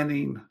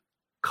understanding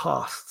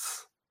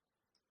costs.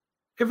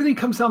 Everything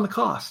comes down to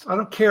cost. I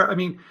don't care. I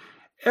mean,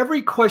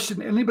 every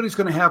question anybody's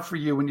going to have for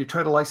you when you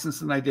try to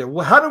license an idea.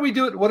 Well, how do we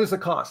do it? What is the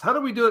cost? How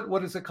do we do it?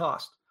 What is the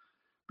cost?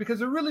 Because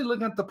they're really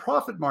looking at the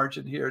profit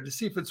margin here to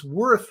see if it's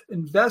worth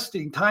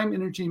investing time,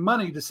 energy,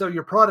 money to sell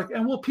your product.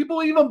 And will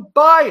people even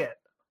buy it?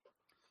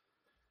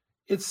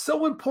 It's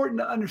so important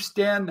to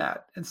understand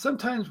that. And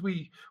sometimes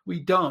we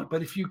don't.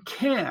 But if you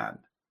can,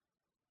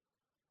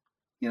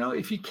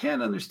 if you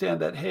can understand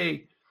that,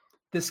 hey,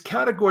 this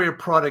category of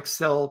products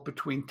sell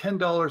between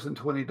 $10 and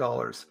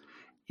 $20.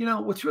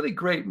 What's really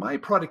great, my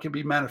product can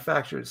be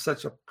manufactured at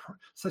such a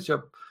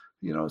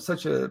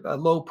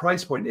low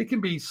price point. It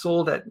can be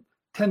sold at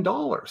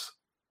 $10.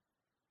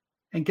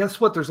 And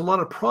guess what? There's a lot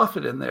of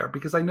profit in there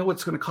because I know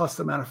what's going to cost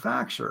the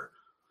manufacturer.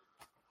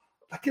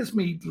 That gives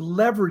me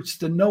leverage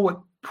to know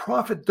what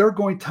profit they're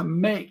going to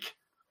make.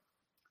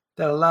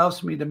 That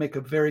allows me to make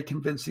a very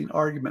convincing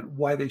argument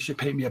why they should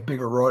pay me a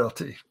bigger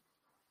royalty.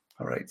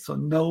 All right, so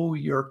know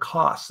your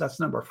costs. That's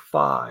number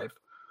 5.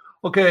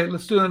 Okay,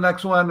 let's do the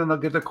next one, and I'll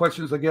get the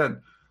questions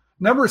again.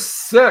 Number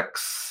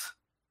 6.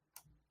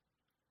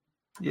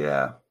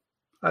 Yeah,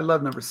 I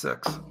love number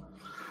 6.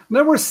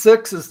 Number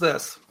 6 is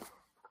this.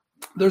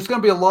 There's going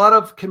to be a lot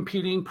of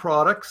competing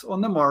products on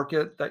the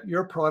market that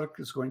your product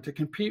is going to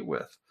compete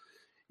with.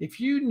 If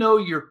you know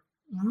your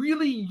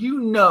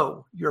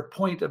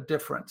point of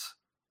difference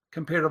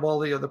compared to all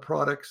the other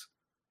products,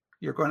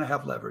 you're going to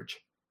have leverage,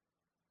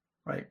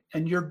 right?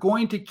 And you're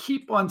going to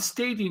keep on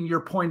stating your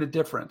point of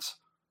difference,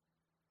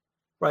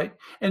 right?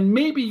 And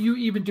maybe you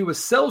even do a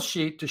sell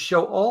sheet to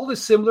show all the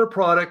similar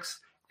products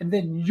and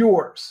then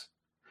yours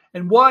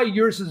and why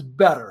yours is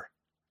better.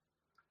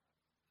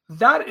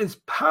 That is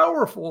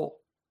powerful.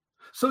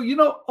 So,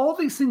 all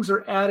these things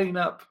are adding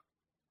up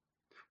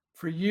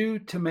for you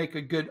to make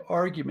a good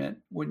argument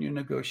when you're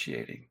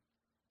negotiating.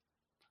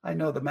 I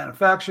know the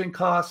manufacturing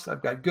costs.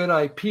 I've got good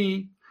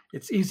IP.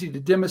 It's easy to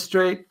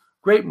demonstrate.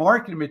 Great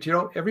marketing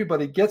material.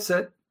 Everybody gets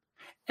it.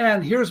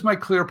 And here's my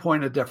clear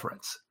point of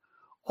difference.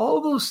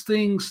 All those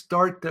things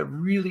start to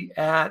really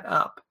add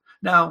up.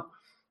 Now,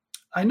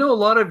 I know a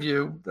lot of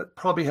you that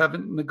probably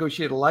haven't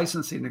negotiated a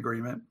licensing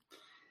agreement.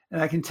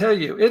 And I can tell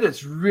you, it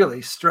is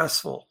really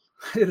stressful.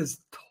 It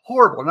is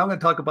horrible. And I'm going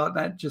to talk about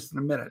that just in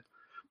a minute.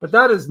 But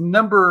that is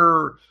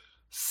number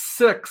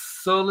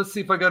 6. So let's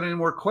see if I got any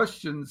more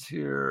questions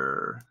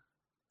here.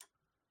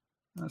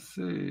 Let's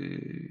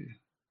see.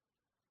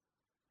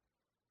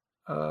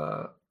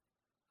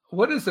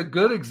 What is a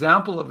good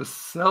example of a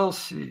sell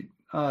sheet?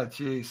 Oh,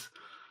 geez.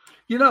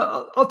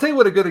 I'll tell you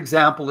what a good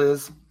example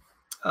is.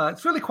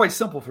 It's really quite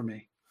simple for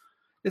me.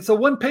 It's a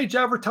one-page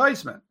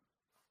advertisement.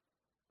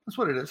 That's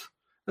what it is.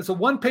 It's a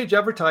one-page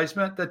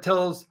advertisement that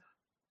tells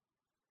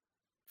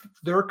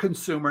their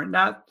consumer,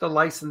 not the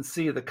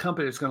licensee, the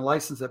company that's going to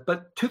license it,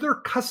 but to their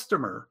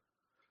customer.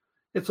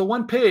 It's a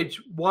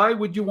one-page. Why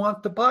would you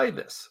want to buy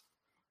this?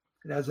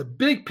 It has a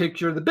big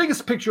picture. The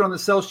biggest picture on the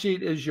sell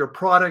sheet is your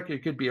product.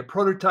 It could be a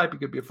prototype. It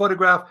could be a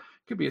photograph.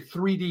 It could be a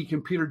 3D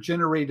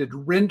computer-generated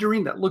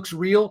rendering that looks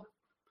real.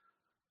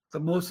 The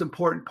most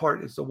important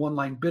part is the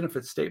one-line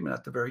benefit statement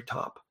at the very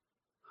top.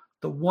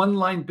 The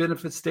one-line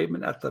benefit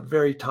statement at the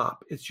very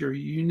top. It's your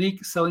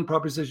unique selling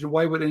proposition.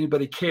 Why would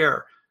anybody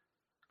care?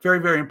 Very,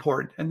 very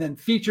important. And then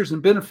features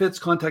and benefits,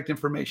 contact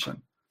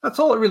information. That's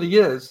all it really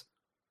is.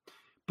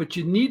 But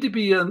you need to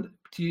be able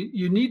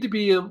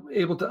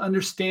to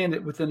understand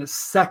it within a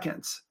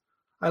second.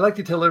 I like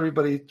to tell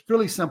everybody, it's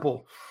really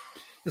simple.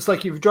 It's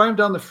like you're driving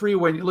down the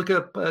freeway and you look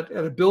up at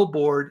a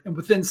billboard, and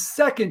within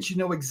seconds, you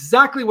know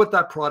exactly what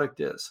that product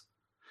is.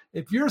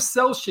 If your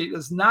sell sheet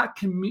is not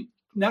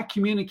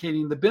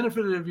communicating the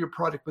benefit of your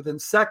product within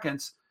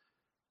seconds,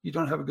 you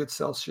don't have a good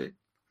sell sheet.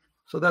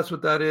 So that's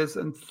what that is.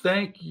 And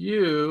thank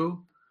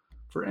you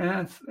for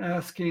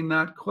asking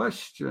that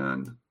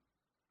question.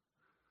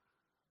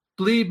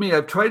 Believe me,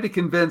 I've tried to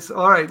convince.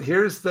 All right,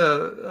 here's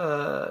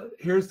the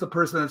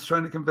person that's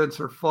trying to convince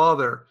her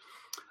father.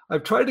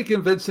 I've tried to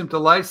convince him to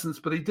license,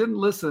 but he didn't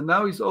listen.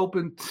 Now he's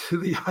open to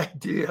the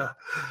idea.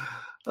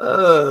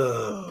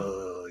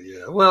 Oh,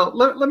 yeah. Well,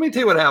 let me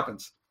tell you what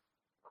happens.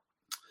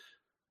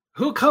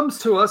 Who comes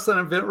to us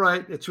on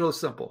Eventbrite? It's real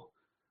simple.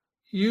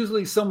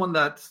 Usually someone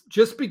that's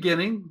just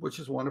beginning, which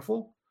is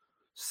wonderful.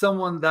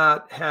 Someone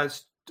that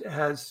has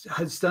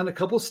done a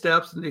couple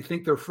steps and they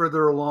think they're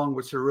further along,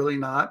 which they're really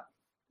not.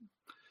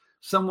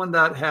 Someone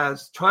that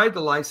has tried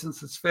the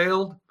license, it's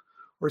failed,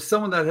 or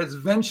someone that has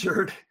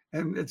ventured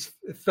and it's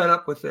fed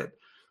up with it.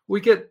 We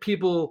get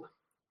people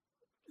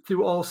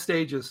through all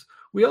stages.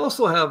 We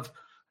also have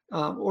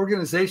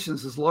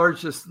organizations as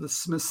large as the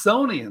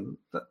Smithsonian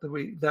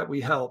that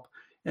we help,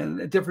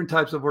 and different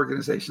types of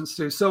organizations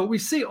too. So we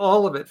see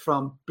all of it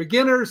from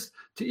beginners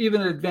to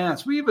even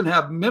advanced. We even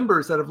have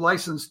members that have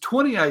licensed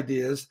 20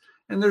 ideas,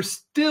 and they're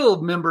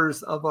still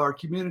members of our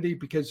community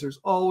because there's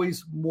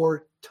always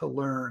more to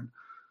learn.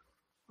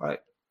 All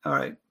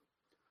right.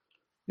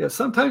 Yeah,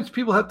 sometimes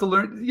people have to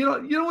learn. You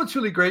know what's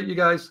really great, you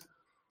guys?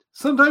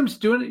 Sometimes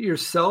doing it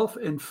yourself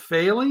and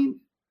failing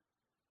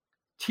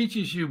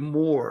teaches you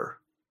more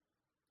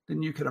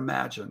than you can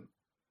imagine.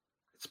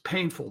 It's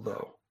painful,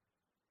 though.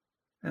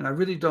 And I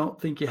really don't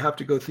think you have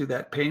to go through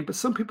that pain, but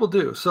some people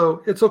do.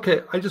 So it's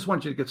okay. I just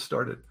want you to get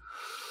started.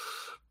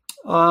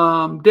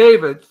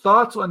 David,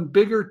 thoughts on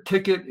bigger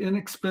ticket,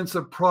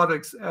 inexpensive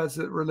products as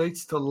it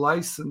relates to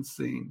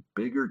licensing?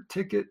 Bigger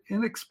ticket,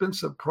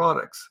 inexpensive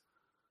products.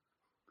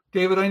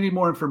 David, I need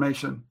more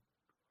information.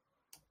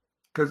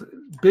 Because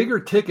bigger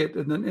ticket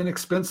and then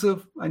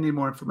inexpensive, I need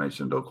more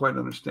information. Don't quite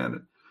understand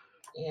it.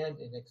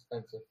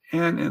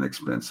 And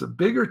inexpensive.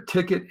 Bigger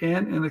ticket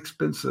and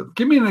inexpensive.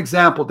 Give me an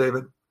example,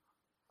 David.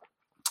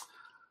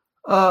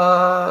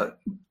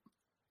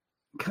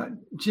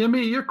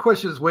 Jimmy, your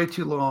question is way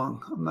too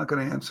long. I'm not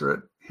going to answer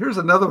it. Here's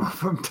another one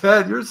from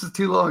Ted. Yours is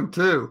too long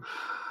too.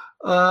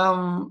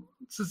 So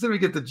let me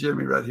get to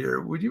Jimmy right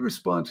here. Would you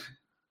respond?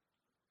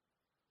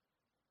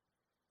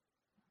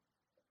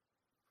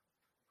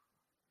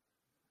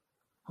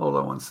 Hold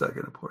on one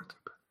second.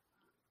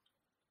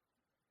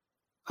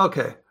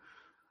 Okay.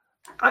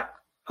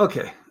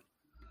 Okay,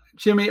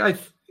 Jimmy,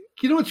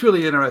 you know what's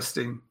really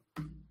interesting?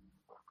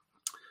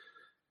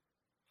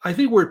 I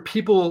think where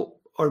people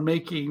are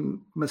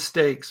making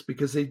mistakes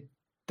because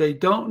they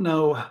don't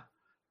know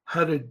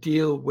how to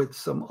deal with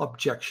some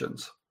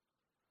objections.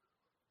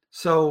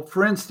 So,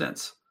 for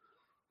instance,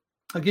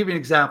 I'll give you an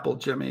example,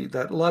 Jimmy,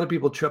 that a lot of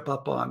people trip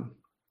up on.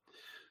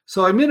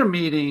 So I'm in a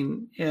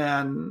meeting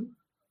and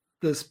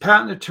this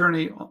patent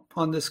attorney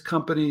on this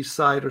company's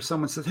side or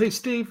someone says, hey,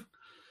 Steve,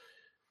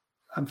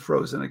 I'm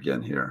frozen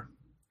again here.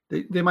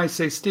 They might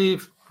say,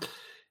 Steve,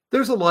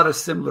 there's a lot of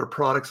similar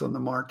products on the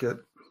market,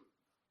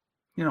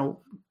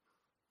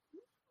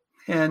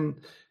 and,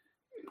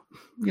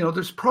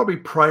 there's probably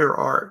prior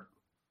art,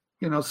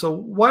 so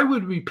why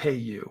would we pay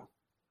you?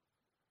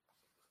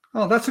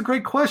 Oh, that's a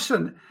great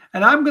question.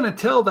 And I'm going to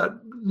tell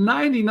that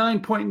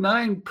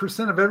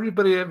 99.9% of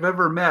everybody I've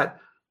ever met,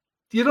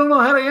 you don't know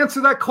how to answer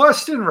that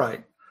question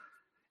right.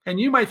 And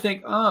you might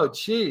think, oh,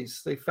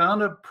 geez, they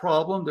found a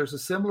problem. There's a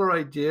similar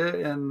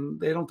idea and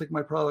they don't think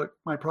my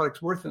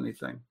product's worth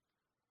anything.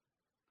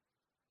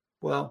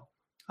 Well,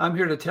 I'm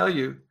here to tell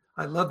you,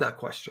 I love that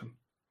question.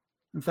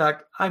 In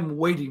fact, I'm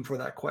waiting for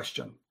that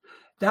question.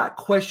 That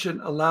question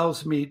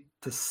allows me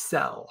to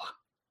sell.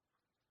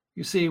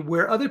 You see,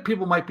 where other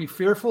people might be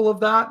fearful of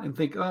that and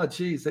think, oh,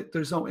 geez,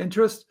 there's no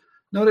interest.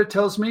 No, it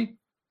tells me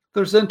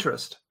there's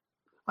interest.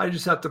 I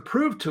just have to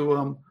prove to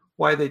them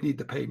why they need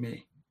to pay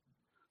me.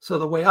 So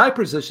the way I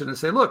position is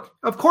say, look,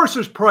 of course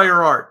there's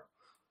prior art.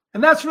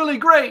 And that's really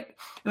great.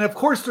 And of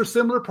course there's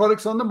similar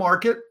products on the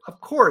market.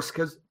 Of course,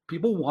 because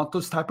people want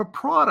those type of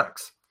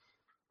products.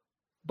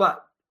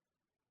 But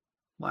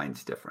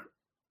mine's different.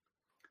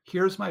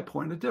 Here's my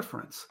point of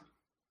difference.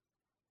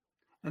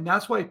 And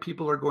that's why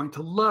people are going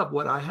to love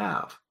what I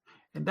have.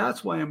 And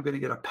that's why I'm going to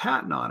get a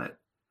patent on it,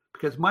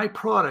 because my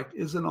product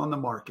isn't on the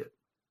market.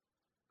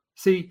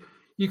 See,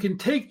 you can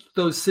take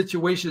those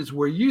situations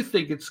where you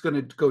think it's going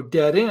to go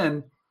dead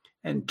end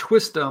and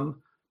twist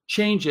them,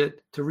 change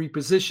it to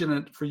reposition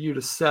it for you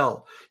to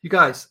sell. You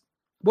guys,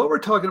 what we're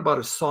talking about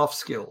is soft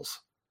skills,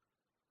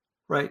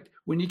 right?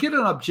 When you get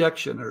an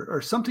objection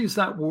or something's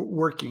not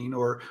working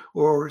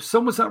or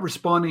someone's not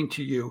responding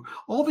to you,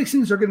 all these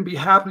things are going to be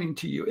happening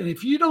to you. And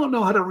if you don't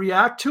know how to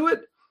react to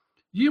it,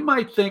 you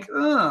might think,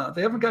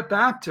 they haven't got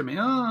back to me.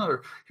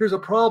 Or here's a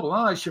problem.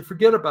 I should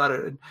forget about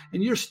it.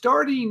 And you're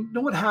starting,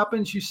 know what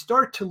happens? You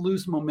start to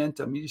lose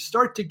momentum. You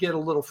start to get a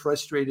little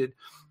frustrated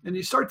and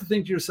you start to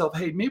think to yourself,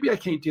 hey, maybe I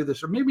can't do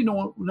this, or maybe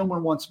no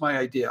one wants my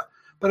idea.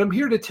 But I'm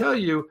here to tell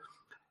you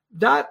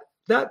that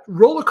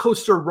roller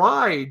coaster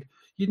ride,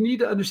 you need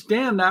to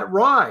understand that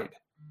ride.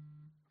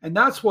 And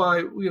that's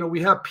why,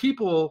 we have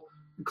people,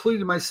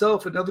 including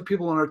myself and other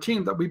people on our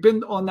team, that we've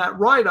been on that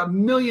ride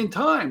 1,000,000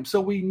 times. So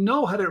we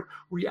know how to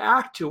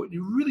react to it.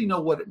 You really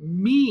know what it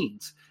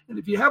means. And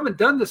if you haven't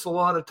done this a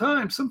lot of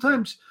times,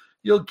 sometimes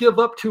you'll give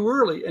up too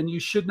early, and you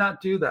should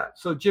not do that.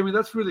 So Jimmy,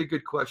 that's really a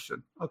good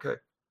question. Okay.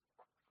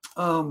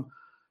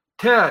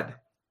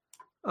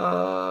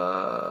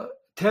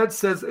 Ted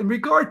says, in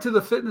regard to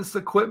the fitness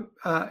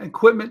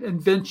equipment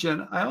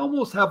invention, I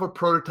almost have a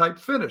prototype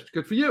finished.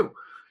 Good for you.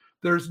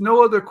 There's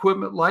no other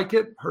equipment like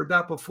it. Heard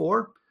that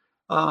before.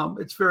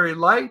 It's very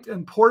light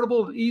and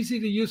portable and easy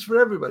to use for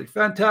everybody.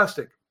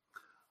 Fantastic.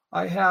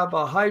 I have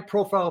a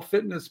high-profile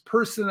fitness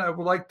person I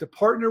would like to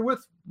partner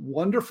with.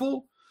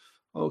 Wonderful.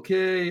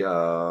 Okay. Good.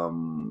 I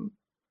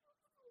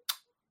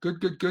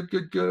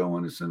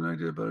want to send an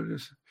idea about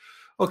this.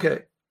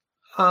 Okay.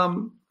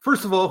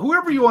 First of all,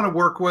 whoever you want to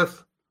work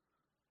with,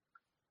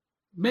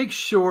 make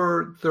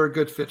sure they're a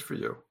good fit for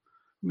you.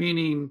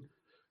 Meaning,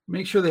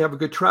 make sure they have a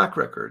good track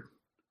record.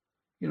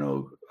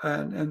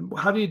 And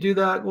how do you do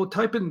that? Well,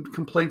 type in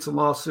complaints and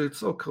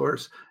lawsuits, of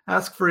course.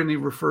 Ask for any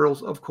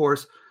referrals, of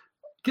course.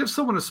 Give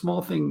someone a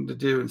small thing to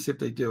do and see if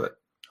they do it.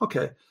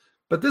 Okay.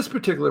 But this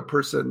particular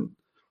person,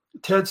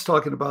 Ted's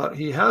talking about,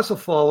 he has a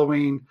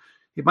following.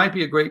 He might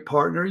be a great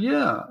partner.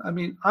 Yeah. I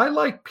mean, I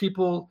like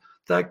people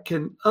that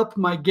can up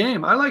my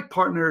game. I like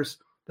partners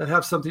that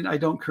have something I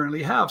don't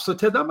currently have. So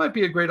Ted, that might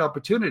be a great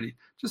opportunity.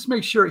 Just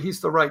make sure he's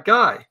the right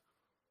guy.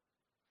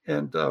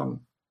 And,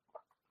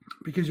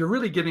 because you're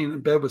really getting in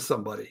bed with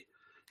somebody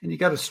and you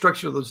got to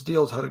structure those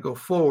deals, how to go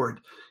forward.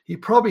 He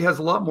probably has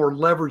a lot more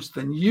leverage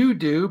than you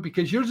do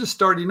because you're just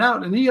starting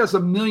out and he has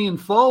 1,000,000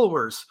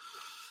 followers.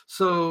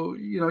 So,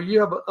 you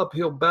have an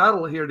uphill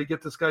battle here to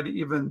get this guy to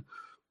even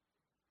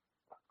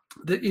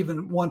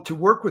want to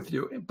work with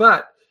you.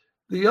 But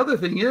the other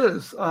thing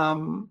is,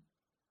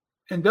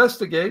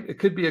 investigate. It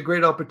could be a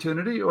great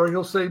opportunity or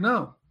he'll say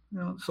no,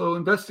 so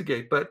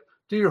investigate, but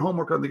do your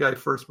homework on the guy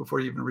first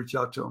before you even reach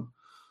out to him.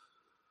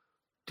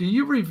 Do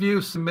you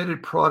review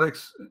submitted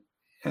products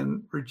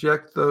and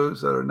reject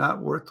those that are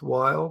not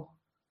worthwhile?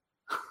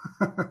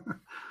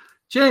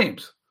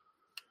 James,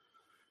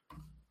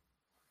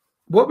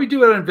 what we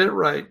do at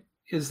InventRight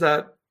is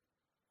that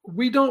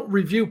we don't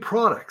review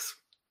products.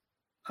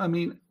 I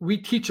mean, we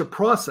teach a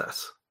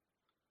process.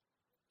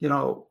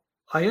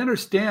 I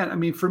understand. I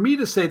mean, for me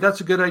to say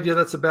that's a good idea,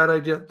 that's a bad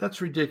idea,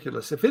 that's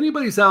ridiculous. If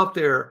anybody's out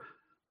there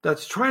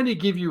that's trying to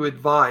give you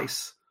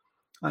advice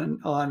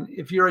on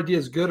if your idea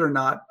is good or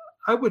not,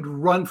 I would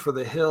run for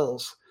the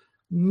hills.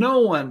 No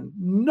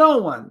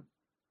one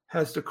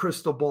has the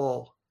crystal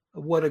ball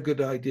of what a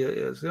good idea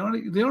is. The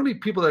only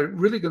people that are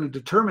really going to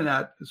determine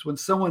that is when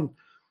someone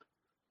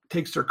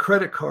takes their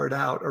credit card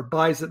out or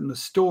buys it in the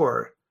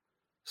store.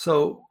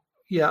 So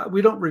yeah,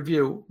 we don't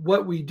review.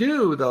 What we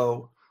do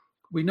though,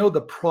 we know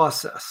the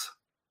process.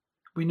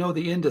 We know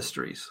the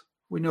industries.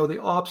 We know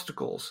the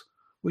obstacles.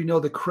 We know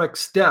the correct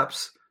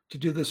steps to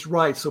do this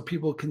right, so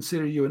people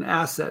consider you an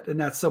asset, and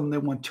that's something they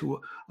want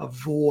to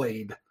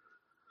avoid.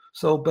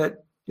 So,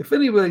 but if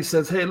anybody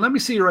says, hey, let me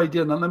see your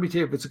idea, and then let me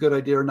tell you if it's a good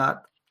idea or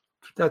not,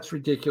 that's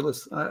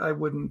ridiculous. I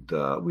wouldn't,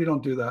 we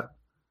don't do that.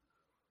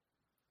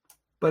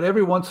 But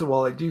every once in a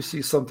while, I do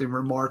see something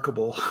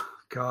remarkable.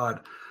 God,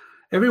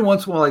 every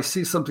once in a while, I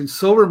see something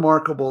so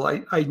remarkable,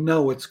 I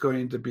know it's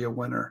going to be a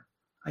winner.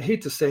 I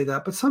hate to say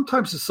that, but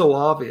sometimes it's so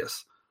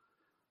obvious.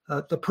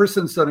 The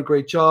person's done a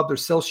great job. Their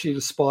sell sheet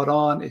is spot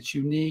on. It's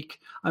unique.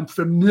 I'm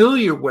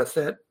familiar with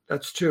it.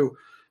 That's true.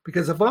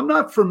 Because if I'm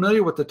not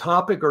familiar with the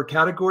topic or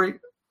category,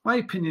 my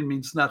opinion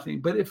means nothing.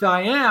 But if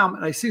I am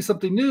and I see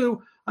something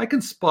new, I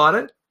can spot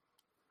it.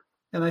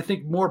 And I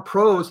think more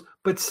pros,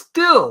 but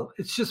still,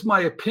 it's just my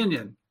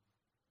opinion.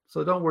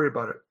 So don't worry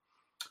about it.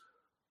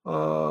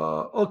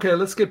 Okay,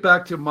 let's get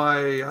back to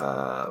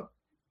my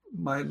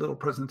my little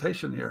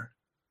presentation here.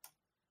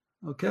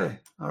 Okay.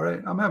 All right.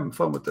 I'm having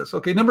fun with this.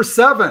 Okay. Number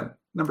 7.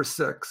 Number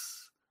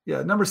 6.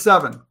 Yeah. Number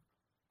 7.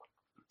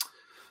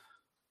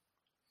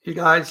 You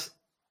guys,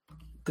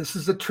 this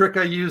is a trick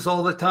I use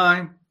all the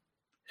time.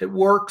 It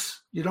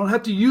works. You don't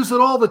have to use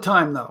it all the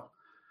time, though.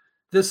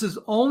 This is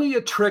only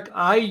a trick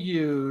I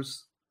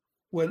use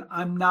when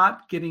I'm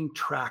not getting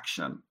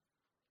traction.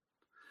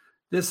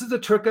 This is a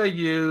trick I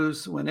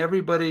use when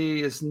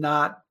everybody is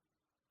not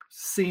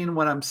seeing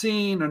what I'm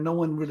seeing, or no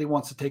one really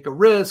wants to take a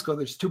risk, or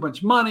there's too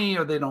much money,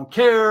 or they don't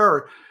care.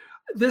 Or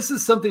this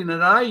is something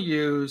that I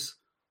use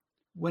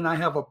when I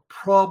have a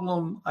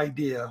problem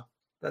idea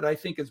that I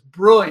think is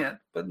brilliant,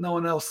 but no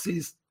one else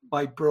sees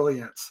my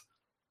brilliance,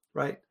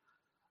 right?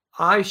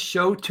 I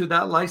show to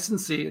that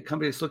licensee, a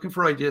company that's looking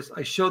for ideas,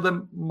 I show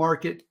them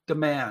market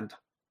demand.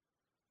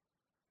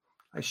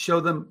 I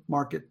show them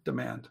market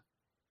demand.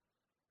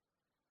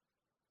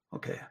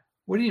 Okay,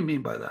 what do you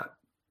mean by that?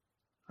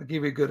 I'll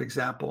give you a good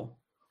example.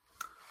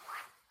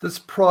 This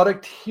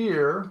product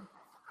here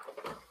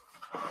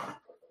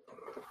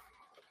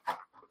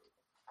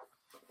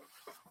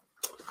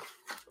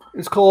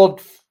is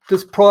called,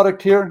 it's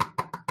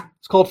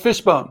called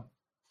Fishbone.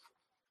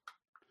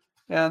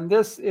 And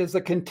this is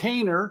a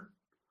container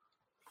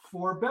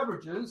for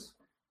beverages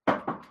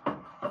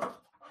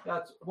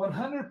that's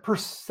 100%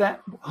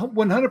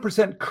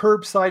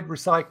 curbside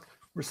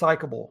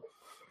recyclable.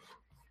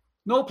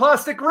 No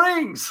plastic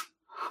rings.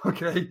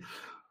 Okay.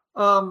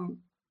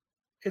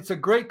 It's a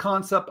great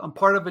concept. I'm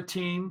part of a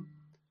team.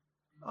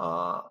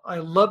 I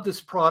love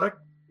this product.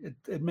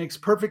 It makes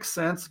perfect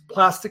sense.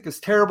 Plastic is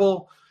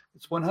terrible.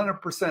 It's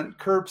 100%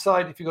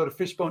 curbside. If you go to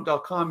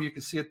fishbone.com, you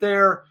can see it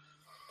there.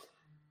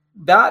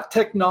 That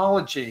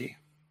technology,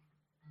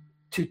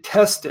 to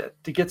test it,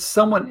 to get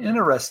someone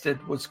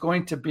interested, was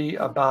going to be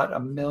about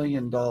 $1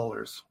 million.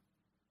 $1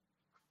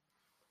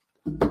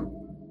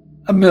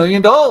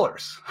 million.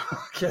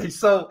 Okay,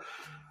 so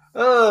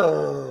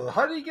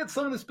how do you get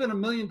someone to spend $1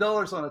 million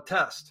on a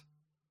test?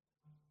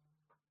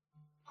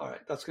 All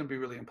right, that's going to be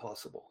really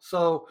impossible.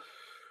 So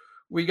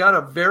we got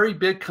a very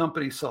big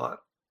company saw it,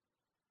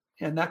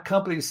 and that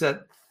company said,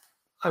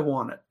 I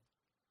want it.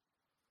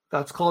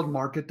 That's called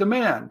market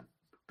demand.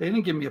 They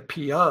didn't give me a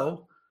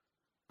PO,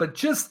 but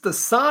just the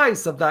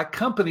size of that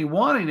company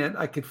wanting it,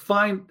 I could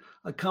find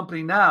a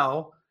company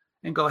now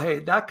and go, hey,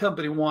 that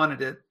company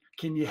wanted it.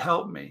 Can you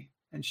help me?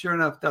 And sure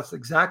enough, that's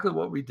exactly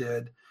what we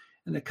did.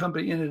 And the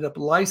company ended up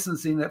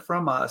licensing it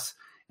from us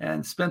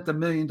and spent $1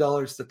 million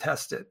to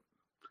test it.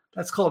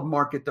 That's called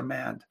market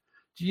demand.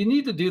 Do you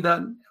need to do that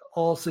in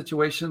all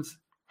situations?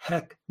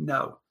 Heck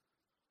no.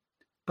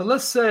 But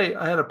let's say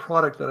I had a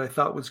product that I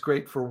thought was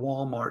great for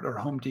Walmart or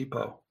Home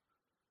Depot.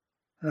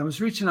 And I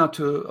was reaching out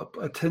to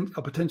a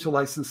potential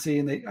licensee,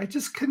 and I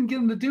just couldn't get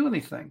them to do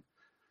anything.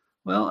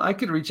 Well, I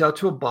could reach out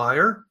to a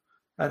buyer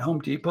at Home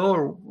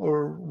Depot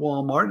or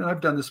Walmart, and I've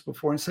done this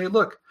before, and say,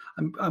 look,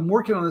 I'm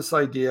working on this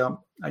idea.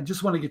 I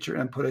just want to get your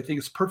input. I think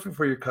it's perfect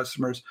for your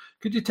customers.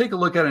 Could you take a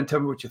look at it and tell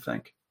me what you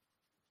think?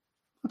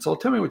 That's all.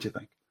 Tell me what you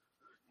think.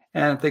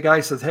 And if the guy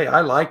says, hey, I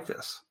like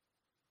this,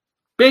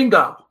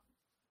 bingo,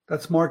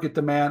 that's market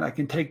demand. I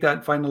can take that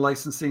and find the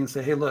licensee and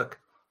say, hey, look,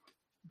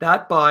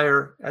 that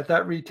buyer at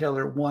that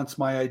retailer wants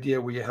my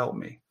idea. Will you help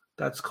me?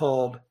 That's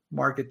called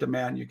market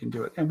demand. You can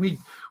do it. And we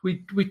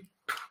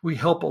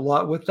help a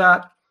lot with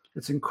that.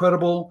 It's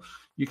incredible.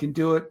 You can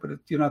do it, but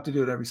you don't have to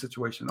do it every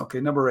situation.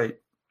 Okay, number 8.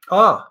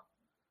 I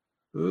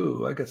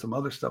got some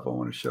other stuff I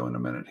want to show in a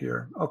minute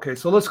here. Okay,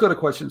 so let's go to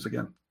questions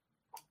again.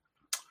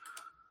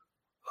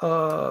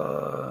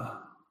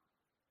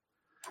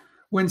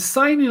 When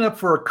signing up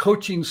for a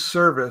coaching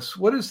service,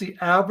 what is the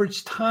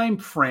average time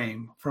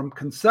frame from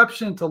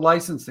conception to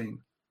licensing?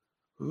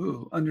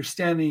 Ooh,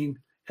 understanding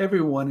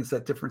everyone is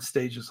at different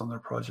stages on their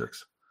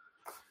projects.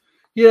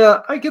 Yeah,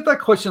 I get that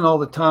question all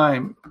the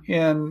time.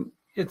 And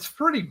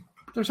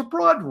there's a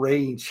broad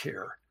range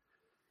here.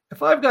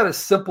 If I've got a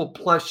simple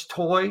plush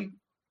toy,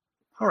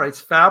 all right,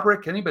 it's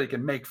fabric. Anybody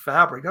can make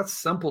fabric. That's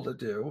simple to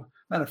do.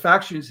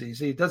 Manufacturing is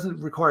easy. It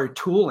doesn't require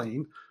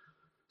tooling.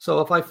 So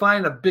if I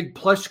find a big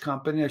plush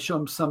company, I show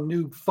them some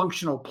new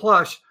functional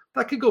plush,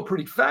 that could go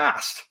pretty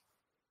fast.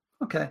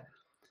 Okay.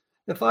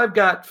 If I've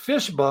got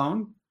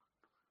Fishbone,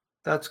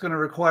 that's going to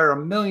require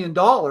 $1 million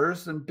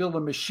and build a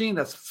machine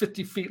that's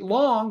 50 feet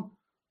long,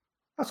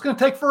 that's going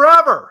to take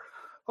forever.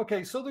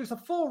 Okay, so there's a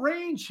full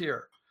range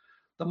here.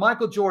 The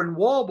Michael Jordan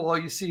wall ball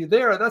you see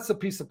there, that's a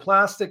piece of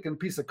plastic and a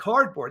piece of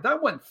cardboard.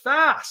 That went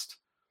fast.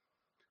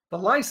 The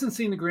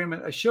licensing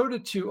agreement, I showed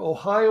it to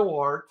Ohio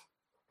Art.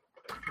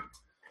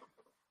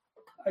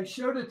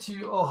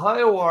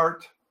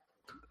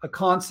 A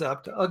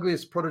concept, the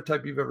ugliest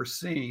prototype you've ever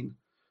seen.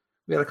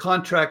 We had a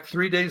contract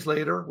 3 days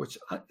later, which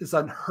is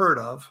unheard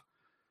of.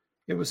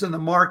 It was in the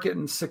market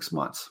in 6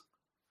 months.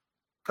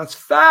 That's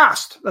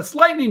fast. That's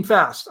lightning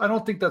fast. I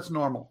don't think that's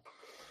normal.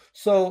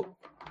 So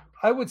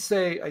I would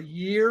say a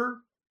year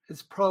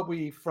is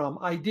probably from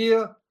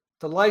idea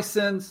to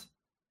license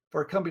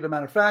for a company to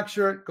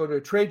manufacture it, go to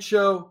a trade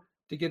show,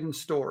 to get in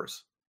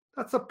stores.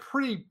 That's a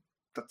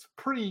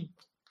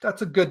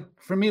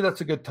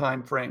good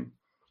time frame.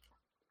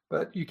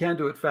 But you can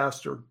do it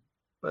faster,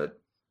 but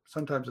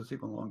sometimes it's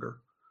even longer.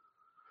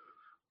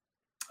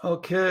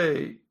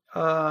 Okay.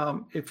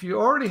 If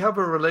you already have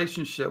a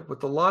relationship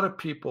with a lot of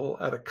people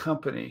at a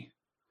company,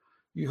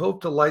 you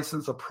hope to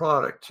license a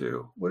product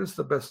to, what is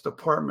the best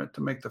department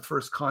to make the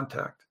first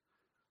contact?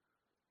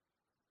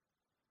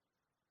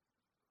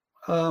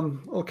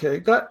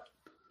 Okay,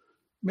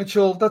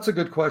 Mitchell, that's a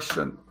good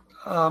question.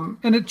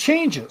 And it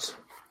changes.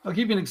 I'll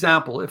give you an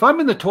example. If I'm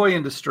in the toy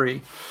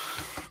industry,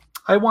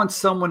 I want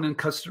someone in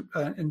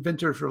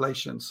inventors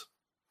relations.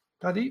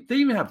 They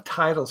even have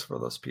titles for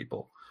those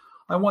people.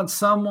 I want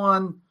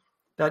someone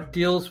that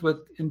deals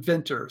with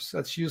inventors.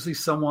 That's usually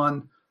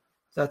someone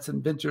that's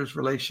inventors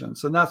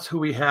relations. And that's who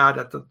we had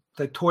at the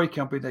toy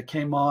company that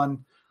came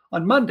on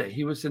Monday.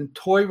 He was in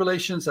toy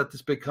relations at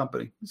this big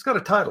company. He's got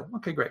a title.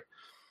 Okay, great.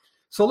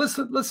 So let's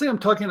say I'm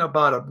talking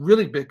about a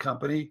really big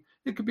company.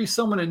 It could be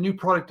someone in new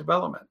product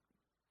development.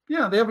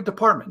 Yeah, they have a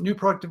department, new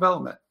product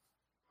development.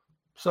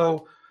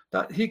 So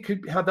that he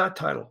could have that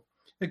title.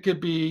 It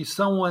could be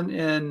someone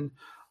in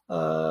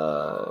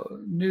it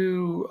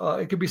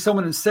could be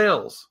someone in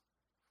sales.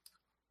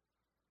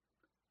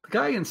 The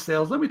guy in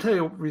sales, let me tell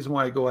you the reason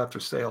why I go after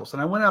sales.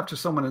 And I went after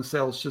someone in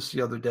sales just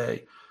the other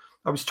day.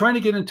 I was trying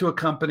to get into a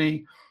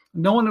company.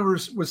 No one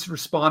was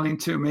responding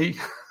to me.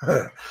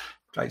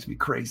 Drives me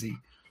crazy.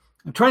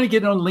 I'm trying to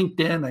get on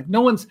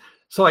LinkedIn.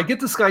 So I get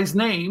this guy's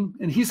name,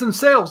 and he's in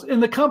sales in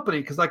the company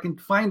because I can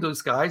find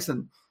those guys.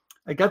 And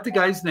I got the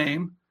guy's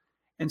name.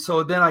 And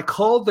so then I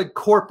called the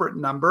corporate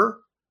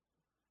number.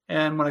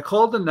 And when I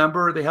called the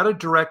number, they had a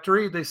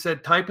directory. They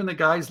said, type in the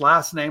guy's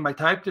last name. I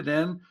typed it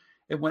in.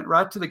 It went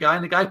right to the guy,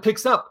 and the guy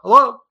picks up.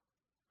 Hello.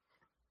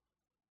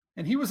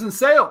 And he was in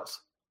sales.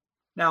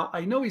 Now,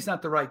 I know he's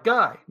not the right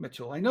guy,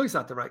 Mitchell. I know he's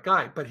not the right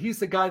guy, but he's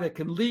the guy that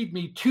can lead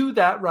me to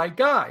that right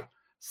guy.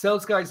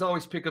 Sales guys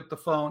always pick up the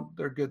phone.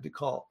 They're good to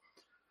call.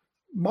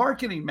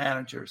 Marketing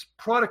managers,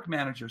 product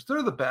managers,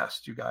 they're the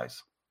best, you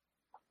guys.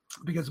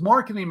 Because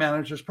marketing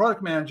managers,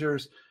 product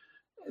managers,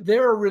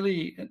 they're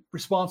really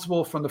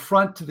responsible from the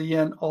front to the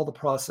end, all the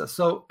process.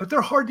 But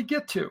they're hard to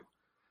get to.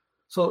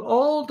 So it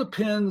all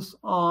depends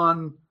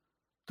on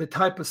the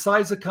type of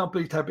size of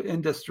company, type of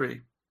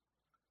industry.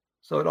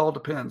 So it all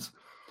depends.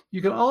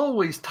 You can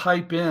always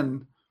type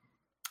in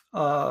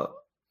on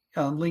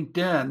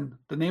LinkedIn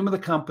the name of the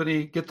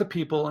company, get the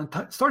people,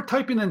 and start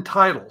typing in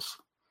titles.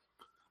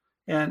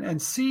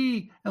 And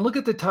see and look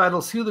at the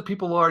titles, see who the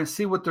people are, and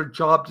see what their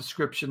job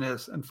description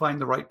is, and find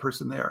the right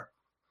person there.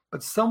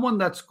 But someone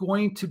that's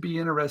going to be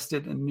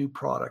interested in new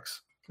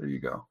products. There you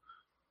go.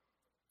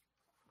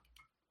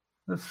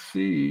 Let's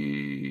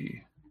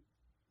see.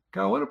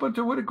 God,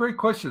 what a great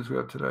questions we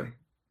have today.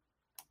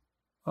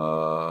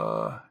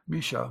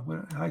 Misha,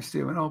 hi,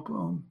 Stephen.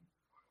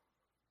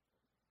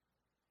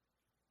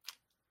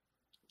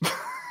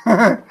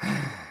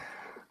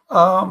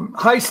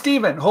 Hi,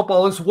 Stephen. Hope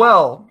all is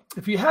well.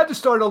 If you had to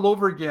start all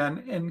over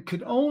again and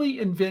could only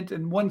invent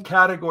in one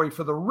category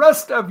for the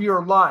rest of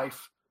your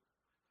life,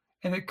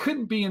 and it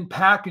couldn't be in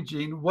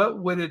packaging, what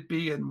would it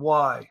be and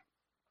why?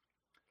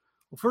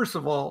 Well, first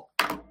of all,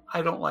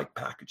 I don't like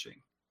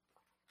packaging.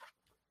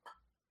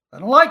 I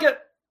don't like it.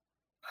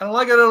 I don't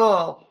like it at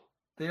all.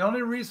 The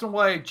only reason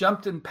why I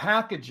jumped in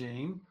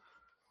packaging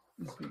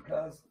is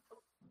because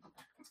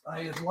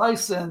I had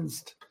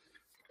licensed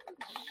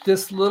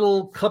this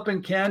little cup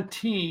and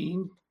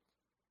canteen.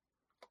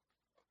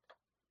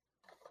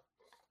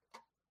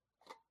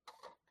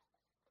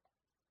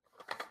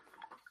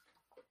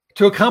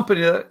 to a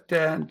company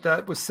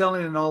that was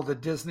selling in all the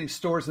Disney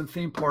stores and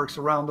theme parks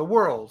around the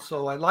world.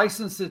 So I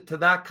licensed it to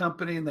that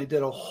company, and they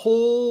did a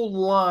whole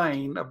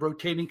line of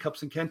rotating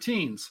cups and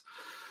canteens.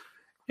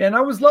 And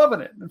I was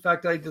loving it. In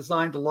fact, I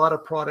designed a lot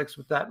of products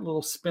with that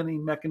little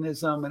spinning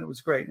mechanism, and it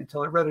was great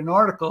until I read an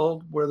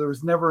article where there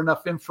was never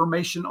enough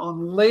information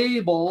on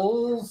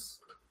labels.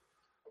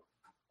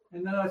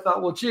 And then I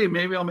thought, well, gee,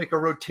 maybe I'll make a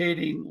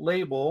rotating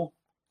label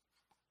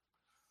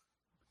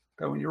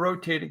that when you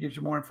rotate, it gives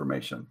you more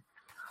information.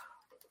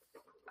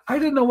 I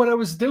didn't know what I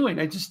was doing.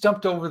 I just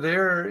jumped over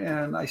there,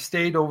 and I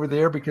stayed over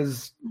there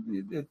because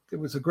it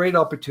was a great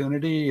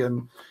opportunity,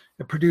 and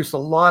it produced a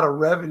lot of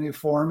revenue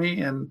for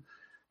me. And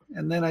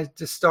then I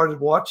just started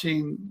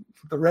watching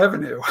the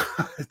revenue,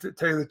 to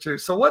tell you the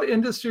truth. So what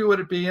industry would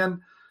it be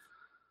in?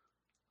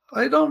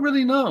 I don't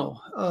really know.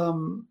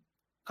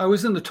 I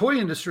was in the toy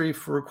industry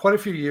for quite a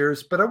few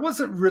years, but I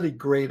wasn't really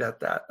great at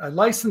that. I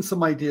licensed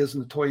some ideas in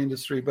the toy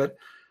industry, but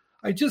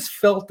I just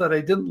felt that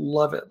I didn't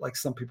love it like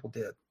some people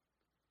did.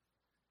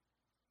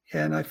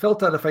 And I felt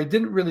that if I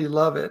didn't really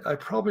love it, I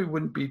probably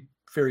wouldn't be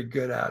very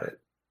good at it.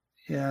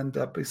 And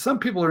but some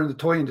people are in the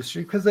toy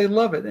industry because they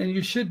love it, and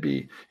you should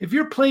be. If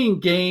you're playing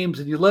games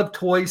and you love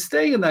toys,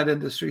 stay in that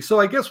industry. So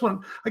I guess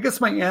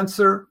my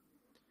answer: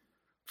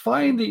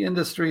 find the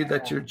industry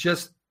that you're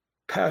just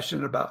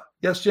passionate about.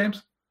 Yes,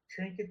 James?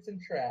 Trinkets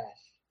and trash.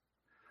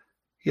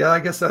 Yeah, I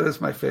guess that is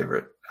my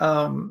favorite.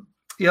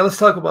 Yeah, let's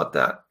talk about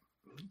that.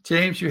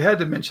 James, you had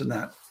to mention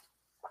that.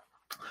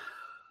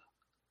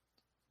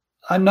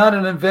 I'm not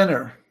an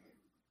inventor.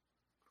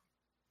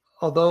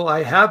 Although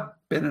I have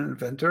been an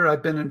inventor,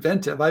 I've been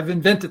inventive. I've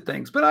invented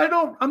things, but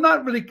I'm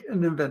not really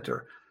an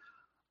inventor.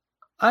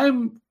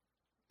 I'm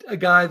a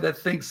guy that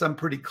thinks I'm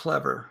pretty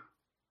clever,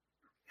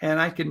 and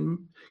I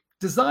can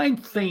design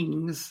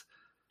things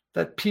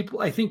that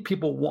I think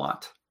people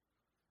want.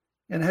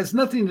 And it has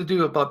nothing to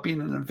do about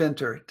being an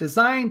inventor.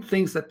 Design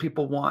things that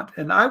people want.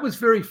 And I was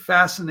very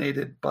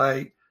fascinated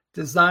by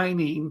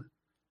designing,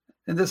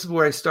 and this is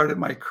where I started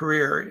my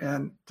career,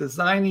 and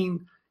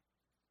designing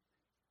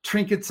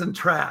trinkets and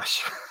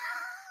trash.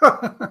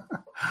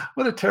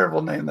 What a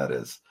terrible name that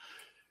is.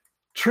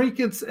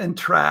 Trinkets and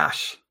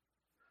trash.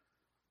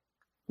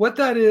 What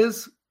that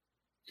is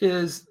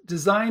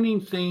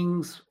designing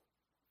things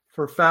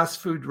for fast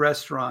food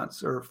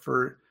restaurants or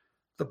for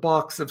the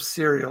box of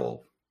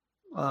cereal,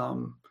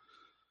 the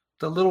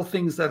little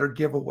things that are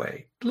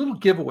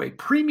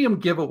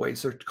premium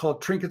giveaways are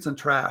called trinkets and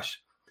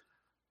trash.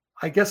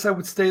 I guess I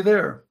would stay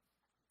there.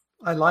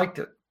 I liked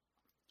it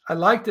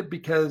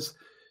because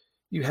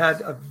you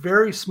had a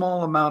very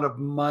small amount of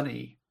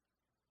money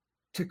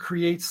to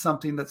create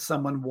something that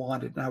someone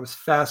wanted. And I was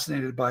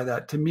fascinated by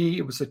that. To me,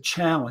 it was a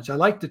challenge. I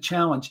liked the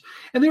challenge.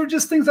 And they were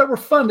just things that were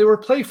fun. They were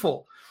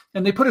playful.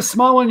 And they put a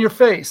smile on your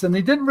face. And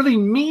they didn't really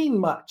mean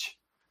much.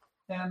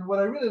 And what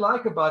I really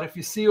like about it, if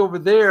you see over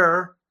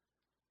there,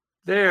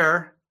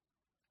 I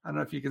don't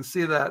know if you can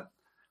see that.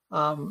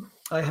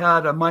 I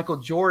had a Michael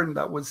Jordan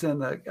that was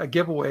in a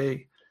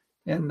giveaway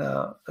in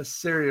a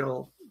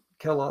cereal,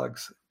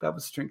 Kellogg's. That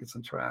was Trinkets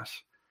and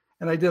Trash.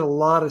 And I did a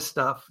lot of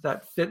stuff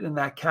that fit in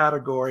that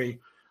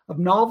category of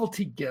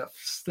novelty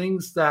gifts,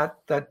 things that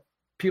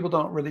people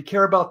don't really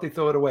care about. They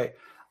throw it away.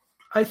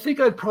 I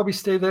think I'd probably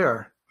stay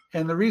there.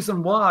 And the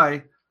reason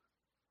why,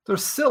 they're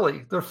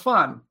silly, they're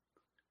fun.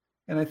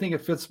 And I think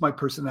it fits my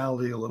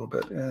personality a little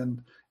bit.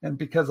 And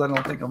because I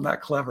don't think I'm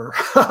that clever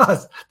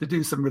to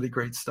do some really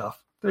great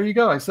stuff. There you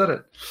go. I said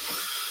it,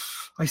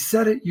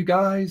 you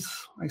guys.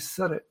 I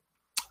said it.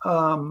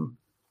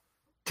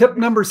 Tip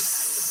number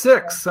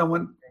 6.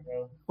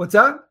 What's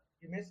that?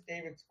 You missed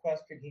David's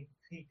question.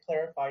 He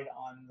clarified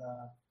on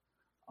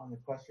the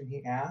question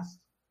he asked.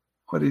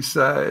 What did he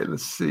say?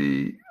 Let's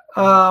see.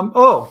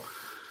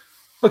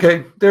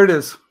 Okay. There it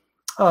is.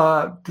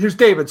 Here's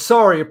David.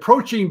 Sorry,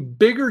 approaching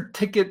bigger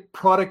ticket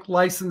product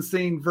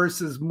licensing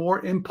versus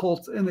more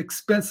impulse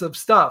inexpensive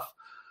stuff.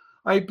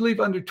 I believe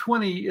under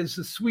 20 is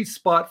the sweet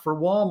spot for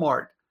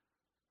Walmart.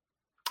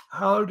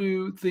 How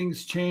do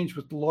things change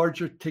with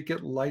larger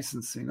ticket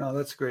licensing? Oh,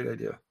 that's a great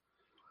idea.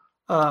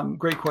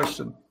 Great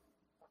question.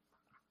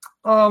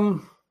 I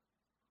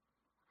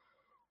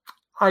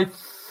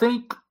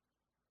think,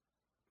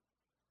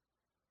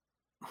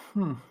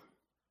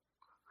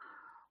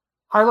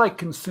 I like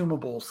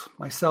consumables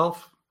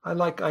myself. I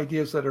like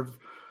ideas that are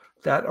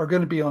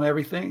going to be on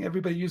everything.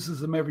 Everybody uses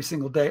them every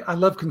single day. I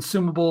love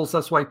consumables.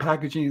 That's why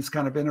packaging is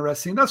kind of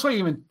interesting. That's why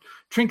even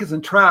trinkets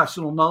and trash,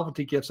 little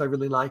novelty gifts, I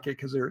really like it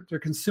because they're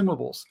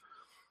consumables.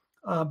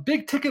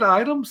 Big ticket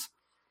items,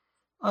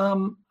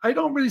 I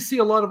don't really see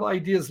a lot of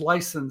ideas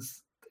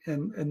licensed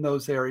in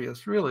those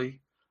areas, really.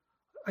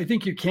 I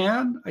think you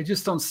can. I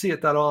just don't see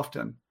it that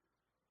often.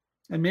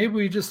 And maybe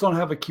we just don't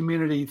have a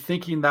community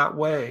thinking that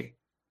way.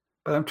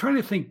 But I'm trying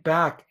to think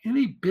back.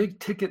 Any big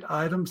ticket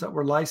items that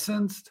were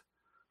licensed?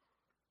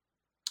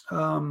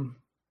 The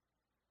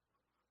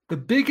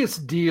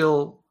biggest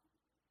deal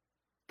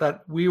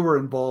that we were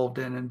involved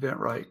in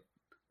InventRight,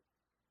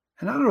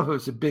 and I don't know if it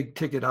was a big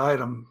ticket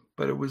item,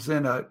 but it was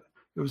in a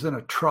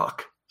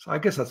truck. So I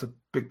guess that's a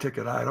big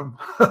ticket item.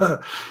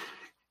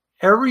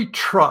 Every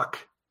truck,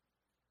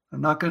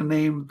 I'm not going to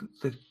name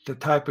the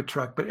type of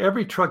truck, but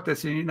every truck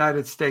that's in the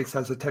United States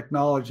has a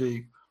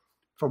technology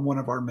from one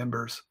of our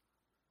members.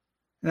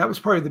 And that was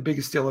probably the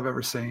biggest deal I've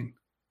ever seen.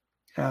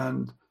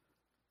 And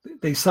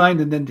they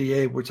signed an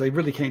NDA, which I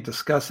really can't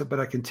discuss it, but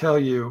I can tell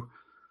you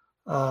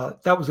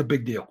that was a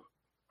big deal.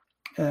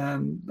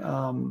 And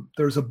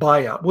there was a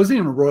buyout. It wasn't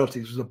even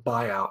royalties, it was a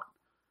buyout.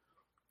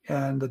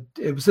 And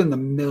it was in the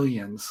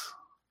millions.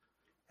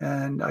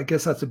 And I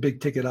guess that's a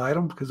big ticket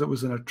item because it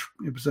was in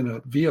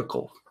a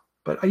vehicle.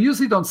 But I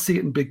usually don't see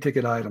it in big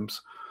ticket items.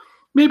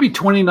 Maybe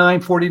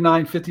 $29,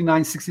 $49, $59,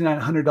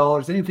 $69,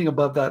 $100. Anything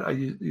above that, I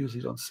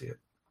usually don't see it.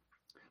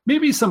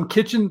 Maybe some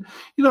kitchen,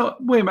 wait a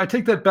minute, I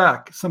take that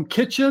back. Some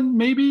kitchen,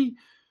 maybe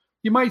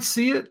you might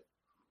see it.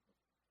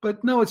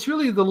 But no, it's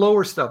really the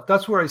lower stuff.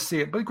 That's where I see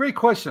it. But great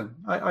question.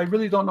 I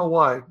really don't know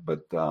why,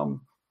 but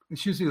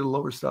it's usually the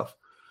lower stuff.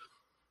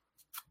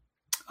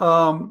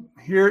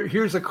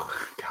 Here's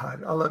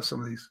God, I love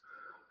some of these.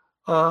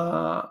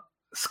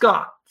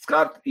 Scott,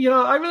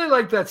 I really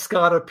like that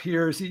Scott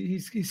appears.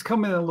 He's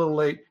coming in a little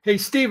late. Hey,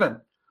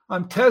 Stephen,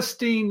 I'm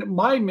testing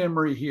my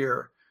memory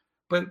here,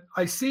 but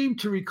I seem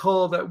to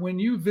recall that when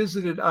you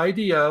visited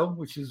IDEO,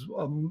 which is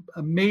an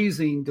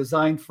amazing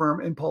design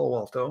firm in Palo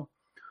Alto,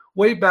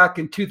 way back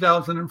in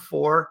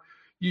 2004,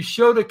 you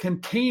showed a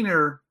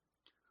container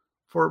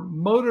for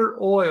motor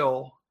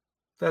oil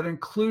that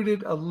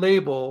included a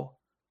label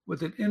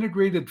with an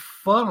integrated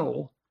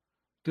funnel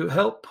to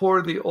help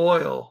pour the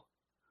oil.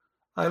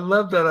 I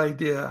love that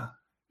idea.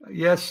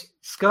 Yes,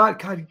 Scott,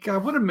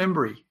 God, what a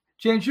memory.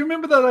 James, you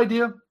remember that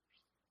idea?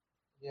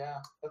 Yeah,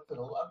 that's a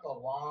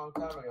long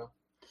time ago.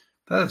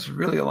 That is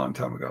really a long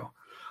time ago.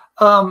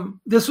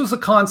 This was a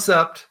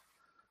concept.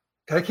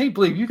 I can't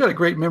believe you got a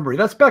great memory.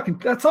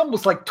 That's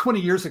almost like 20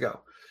 years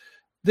ago.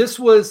 This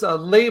was a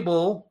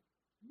label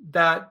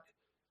that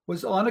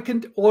was on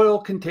an oil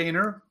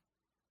container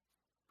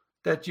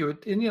that you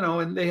would,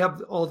 and they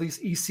have all these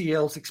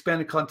ECLs,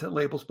 expanded content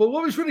labels. But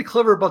what was really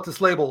clever about this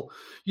label,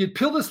 you'd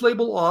peel this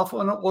label off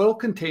on an oil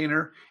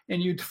container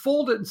and you'd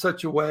fold it in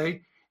such a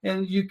way,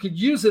 and you could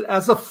use it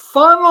as a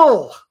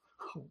funnel.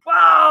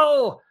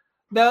 Wow.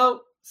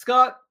 Now,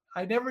 Scott,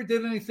 I never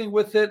did anything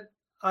with it.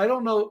 I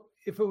don't know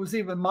if it was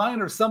even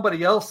mine or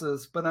somebody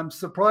else's, but I'm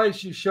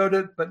surprised you showed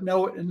it. But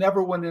no, it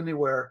never went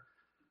anywhere.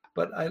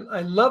 But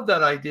I love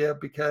that idea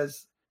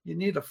because you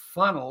need a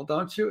funnel,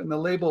 don't you? And the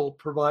label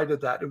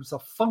provided that. It was a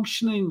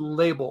functioning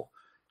label.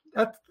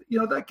 That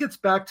gets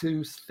back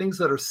to things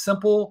that are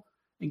simple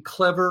and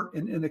clever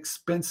and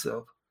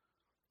inexpensive.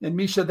 And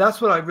Misha, that's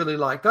what I really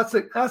like. That's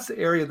the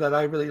area that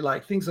I really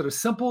like. Things that are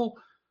simple,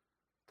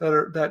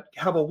 that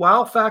have a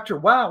wow factor.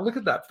 Wow, look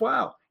at that.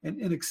 Wow.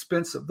 And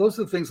inexpensive. Those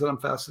are the things that I'm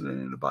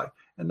fascinated by.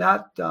 And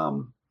that you're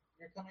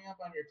coming up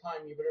on your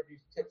time. You better be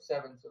tip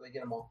 7 so they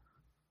get them all.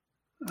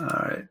 All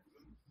right.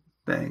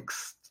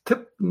 Thanks.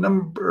 Tip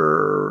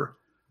number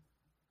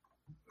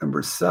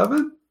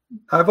 7.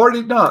 I've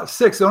already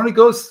 6. It only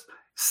goes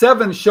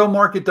 7. Show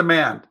market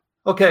demand.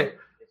 Okay,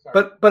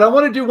 but I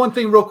want to do one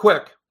thing real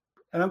quick,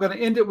 and I'm going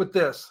to end it with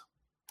this.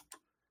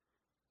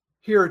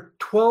 Here are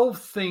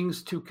 12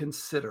 things to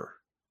consider.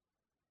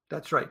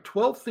 That's right,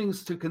 12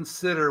 things to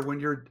consider when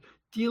you're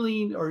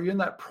dealing or you're in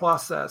that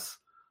process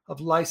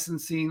of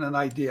licensing an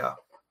idea.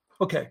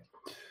 Okay.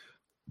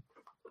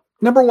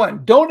 Number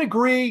 1, don't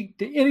agree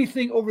to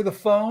anything over the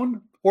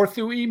phone or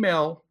through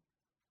email.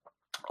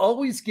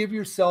 Always give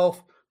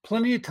yourself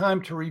plenty of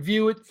time to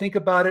review it, think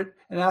about it,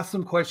 and ask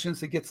some questions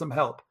to get some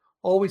help.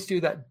 Always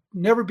do that.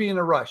 Never be in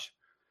a rush.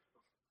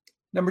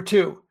 Number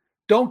 2,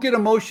 don't get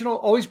emotional.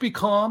 Always be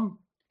calm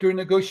during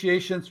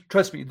negotiations.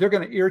 Trust me, they're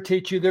going to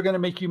irritate you. They're going to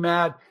make you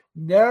mad.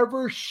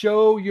 Never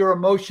show your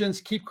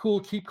emotions. Keep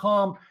cool, keep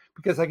calm,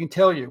 because I can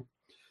tell you,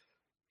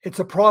 it's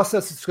a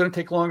process. It's going to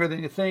take longer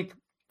than you think.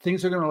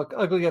 Things are going to look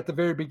ugly at the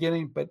very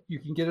beginning, but you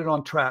can get it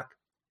on track.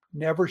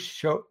 Never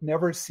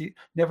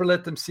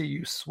let them see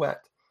you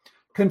sweat.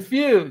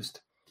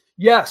 Confused.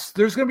 Yes,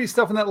 there's going to be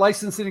stuff in that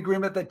licensing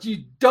agreement that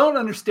you don't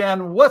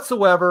understand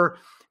whatsoever.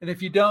 And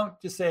if you don't,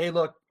 just say, hey,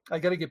 look, I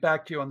got to get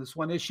back to you on this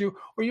one issue.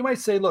 Or you might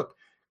say, look,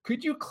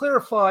 could you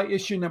clarify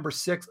issue number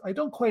 6? I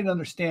don't quite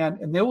understand.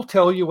 And they will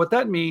tell you what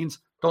that means.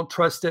 Don't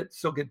trust it.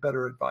 So get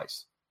better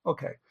advice.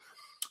 Okay.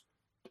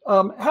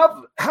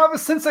 Have a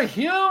sense of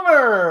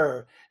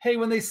humor. Hey,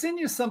 when they send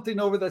you something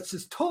over that's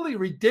just totally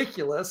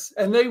ridiculous,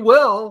 and they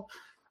will,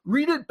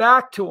 read it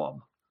back to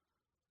them.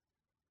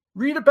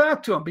 Read it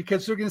back to them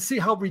because they're going to see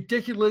how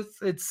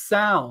ridiculous it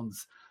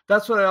sounds.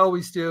 That's what I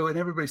always do. And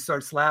everybody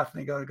starts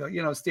laughing. They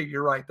go, Steve,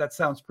 you're right. That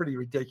sounds pretty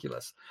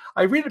ridiculous.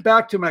 I read it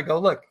back to them. I go,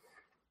 look,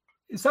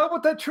 is that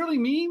what that truly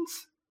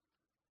means?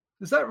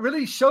 Does that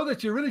really show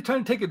that you're really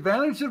trying to take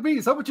advantage of me?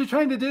 Is that what you're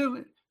trying to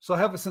do? So I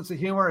have a sense of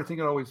humor. I think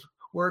it always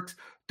works.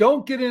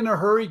 Don't get in a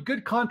hurry.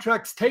 Good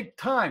contracts take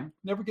time.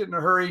 Never get in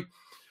a hurry.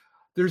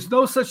 There's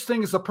no such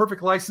thing as a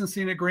perfect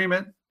licensing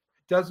agreement.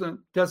 It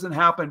doesn't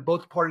happen.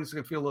 Both parties are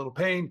going to feel a little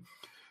pain.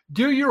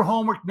 Do your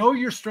homework, know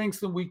your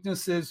strengths and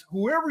weaknesses.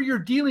 Whoever you're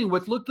dealing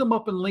with, look them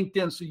up in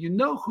LinkedIn so you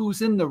know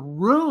who's in the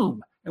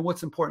room and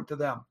what's important to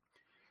them.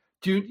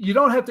 You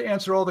don't have to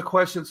answer all the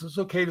questions. It's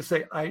okay to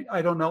say,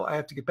 I don't know. I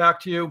have to get back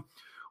to you.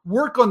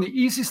 Work on the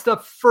easy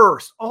stuff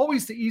first.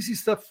 Always the easy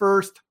stuff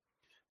first.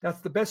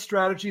 That's the best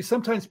strategy.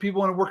 Sometimes people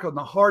want to work on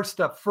the hard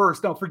stuff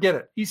first. Don't forget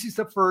it. Easy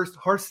stuff first,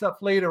 hard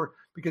stuff later,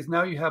 because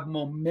now you have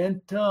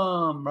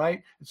momentum,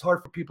 right? It's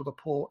hard for people to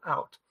pull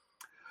out.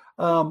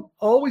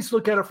 Always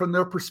look at it from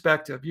their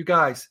perspective. You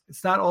guys,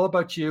 it's not all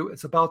about you.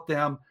 It's about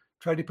them.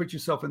 Try to put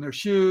yourself in their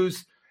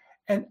shoes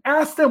and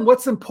ask them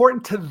what's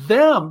important to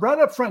them right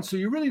up front. So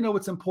you really know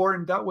what's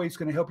important. That way it's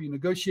going to help you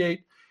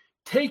negotiate.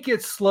 Take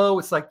it slow.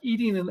 It's like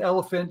eating an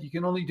elephant. You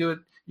cannot do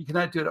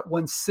it at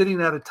one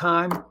sitting at a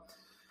time.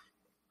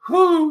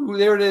 Whew,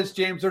 there it is,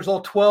 James. There's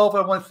all 12.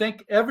 I want to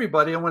thank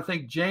everybody. I want to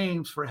thank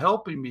James for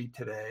helping me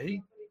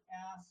today.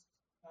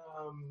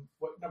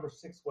 What number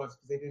 6 was,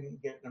 because they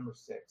didn't get number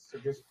 6. So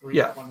just 3.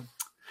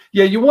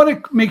 Yeah, you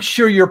want to make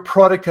sure your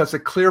product has a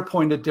clear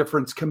point of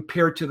difference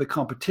compared to the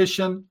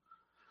competition.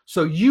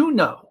 So you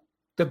know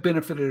the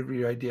benefit of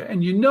your idea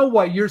and you know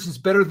why yours is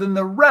better than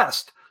the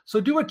rest. So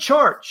do a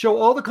chart, show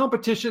all the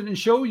competition and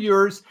show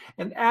yours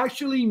and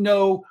actually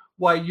know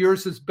why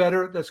yours is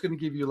better. That's going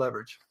to give you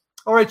leverage.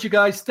 All right, you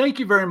guys, thank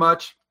you very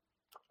much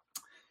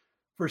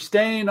for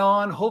staying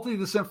on. Hopefully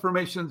this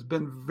information has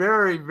been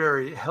very,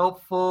 very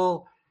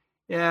helpful.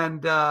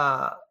 And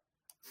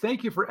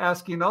thank you for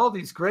asking all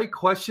these great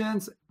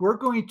questions. We're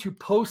going to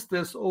post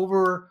this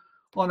over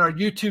on our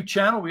YouTube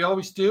channel. We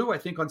always do, I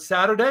think, on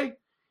Saturday.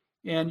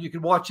 And you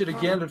can watch it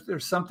again if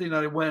there's something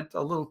that I went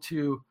a little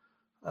too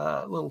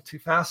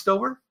fast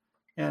over.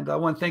 And I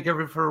want to thank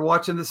everyone for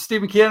watching. This is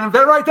Stephen Cannon.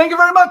 Right, thank you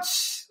very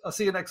much. I'll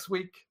see you next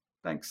week.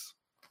 Thanks.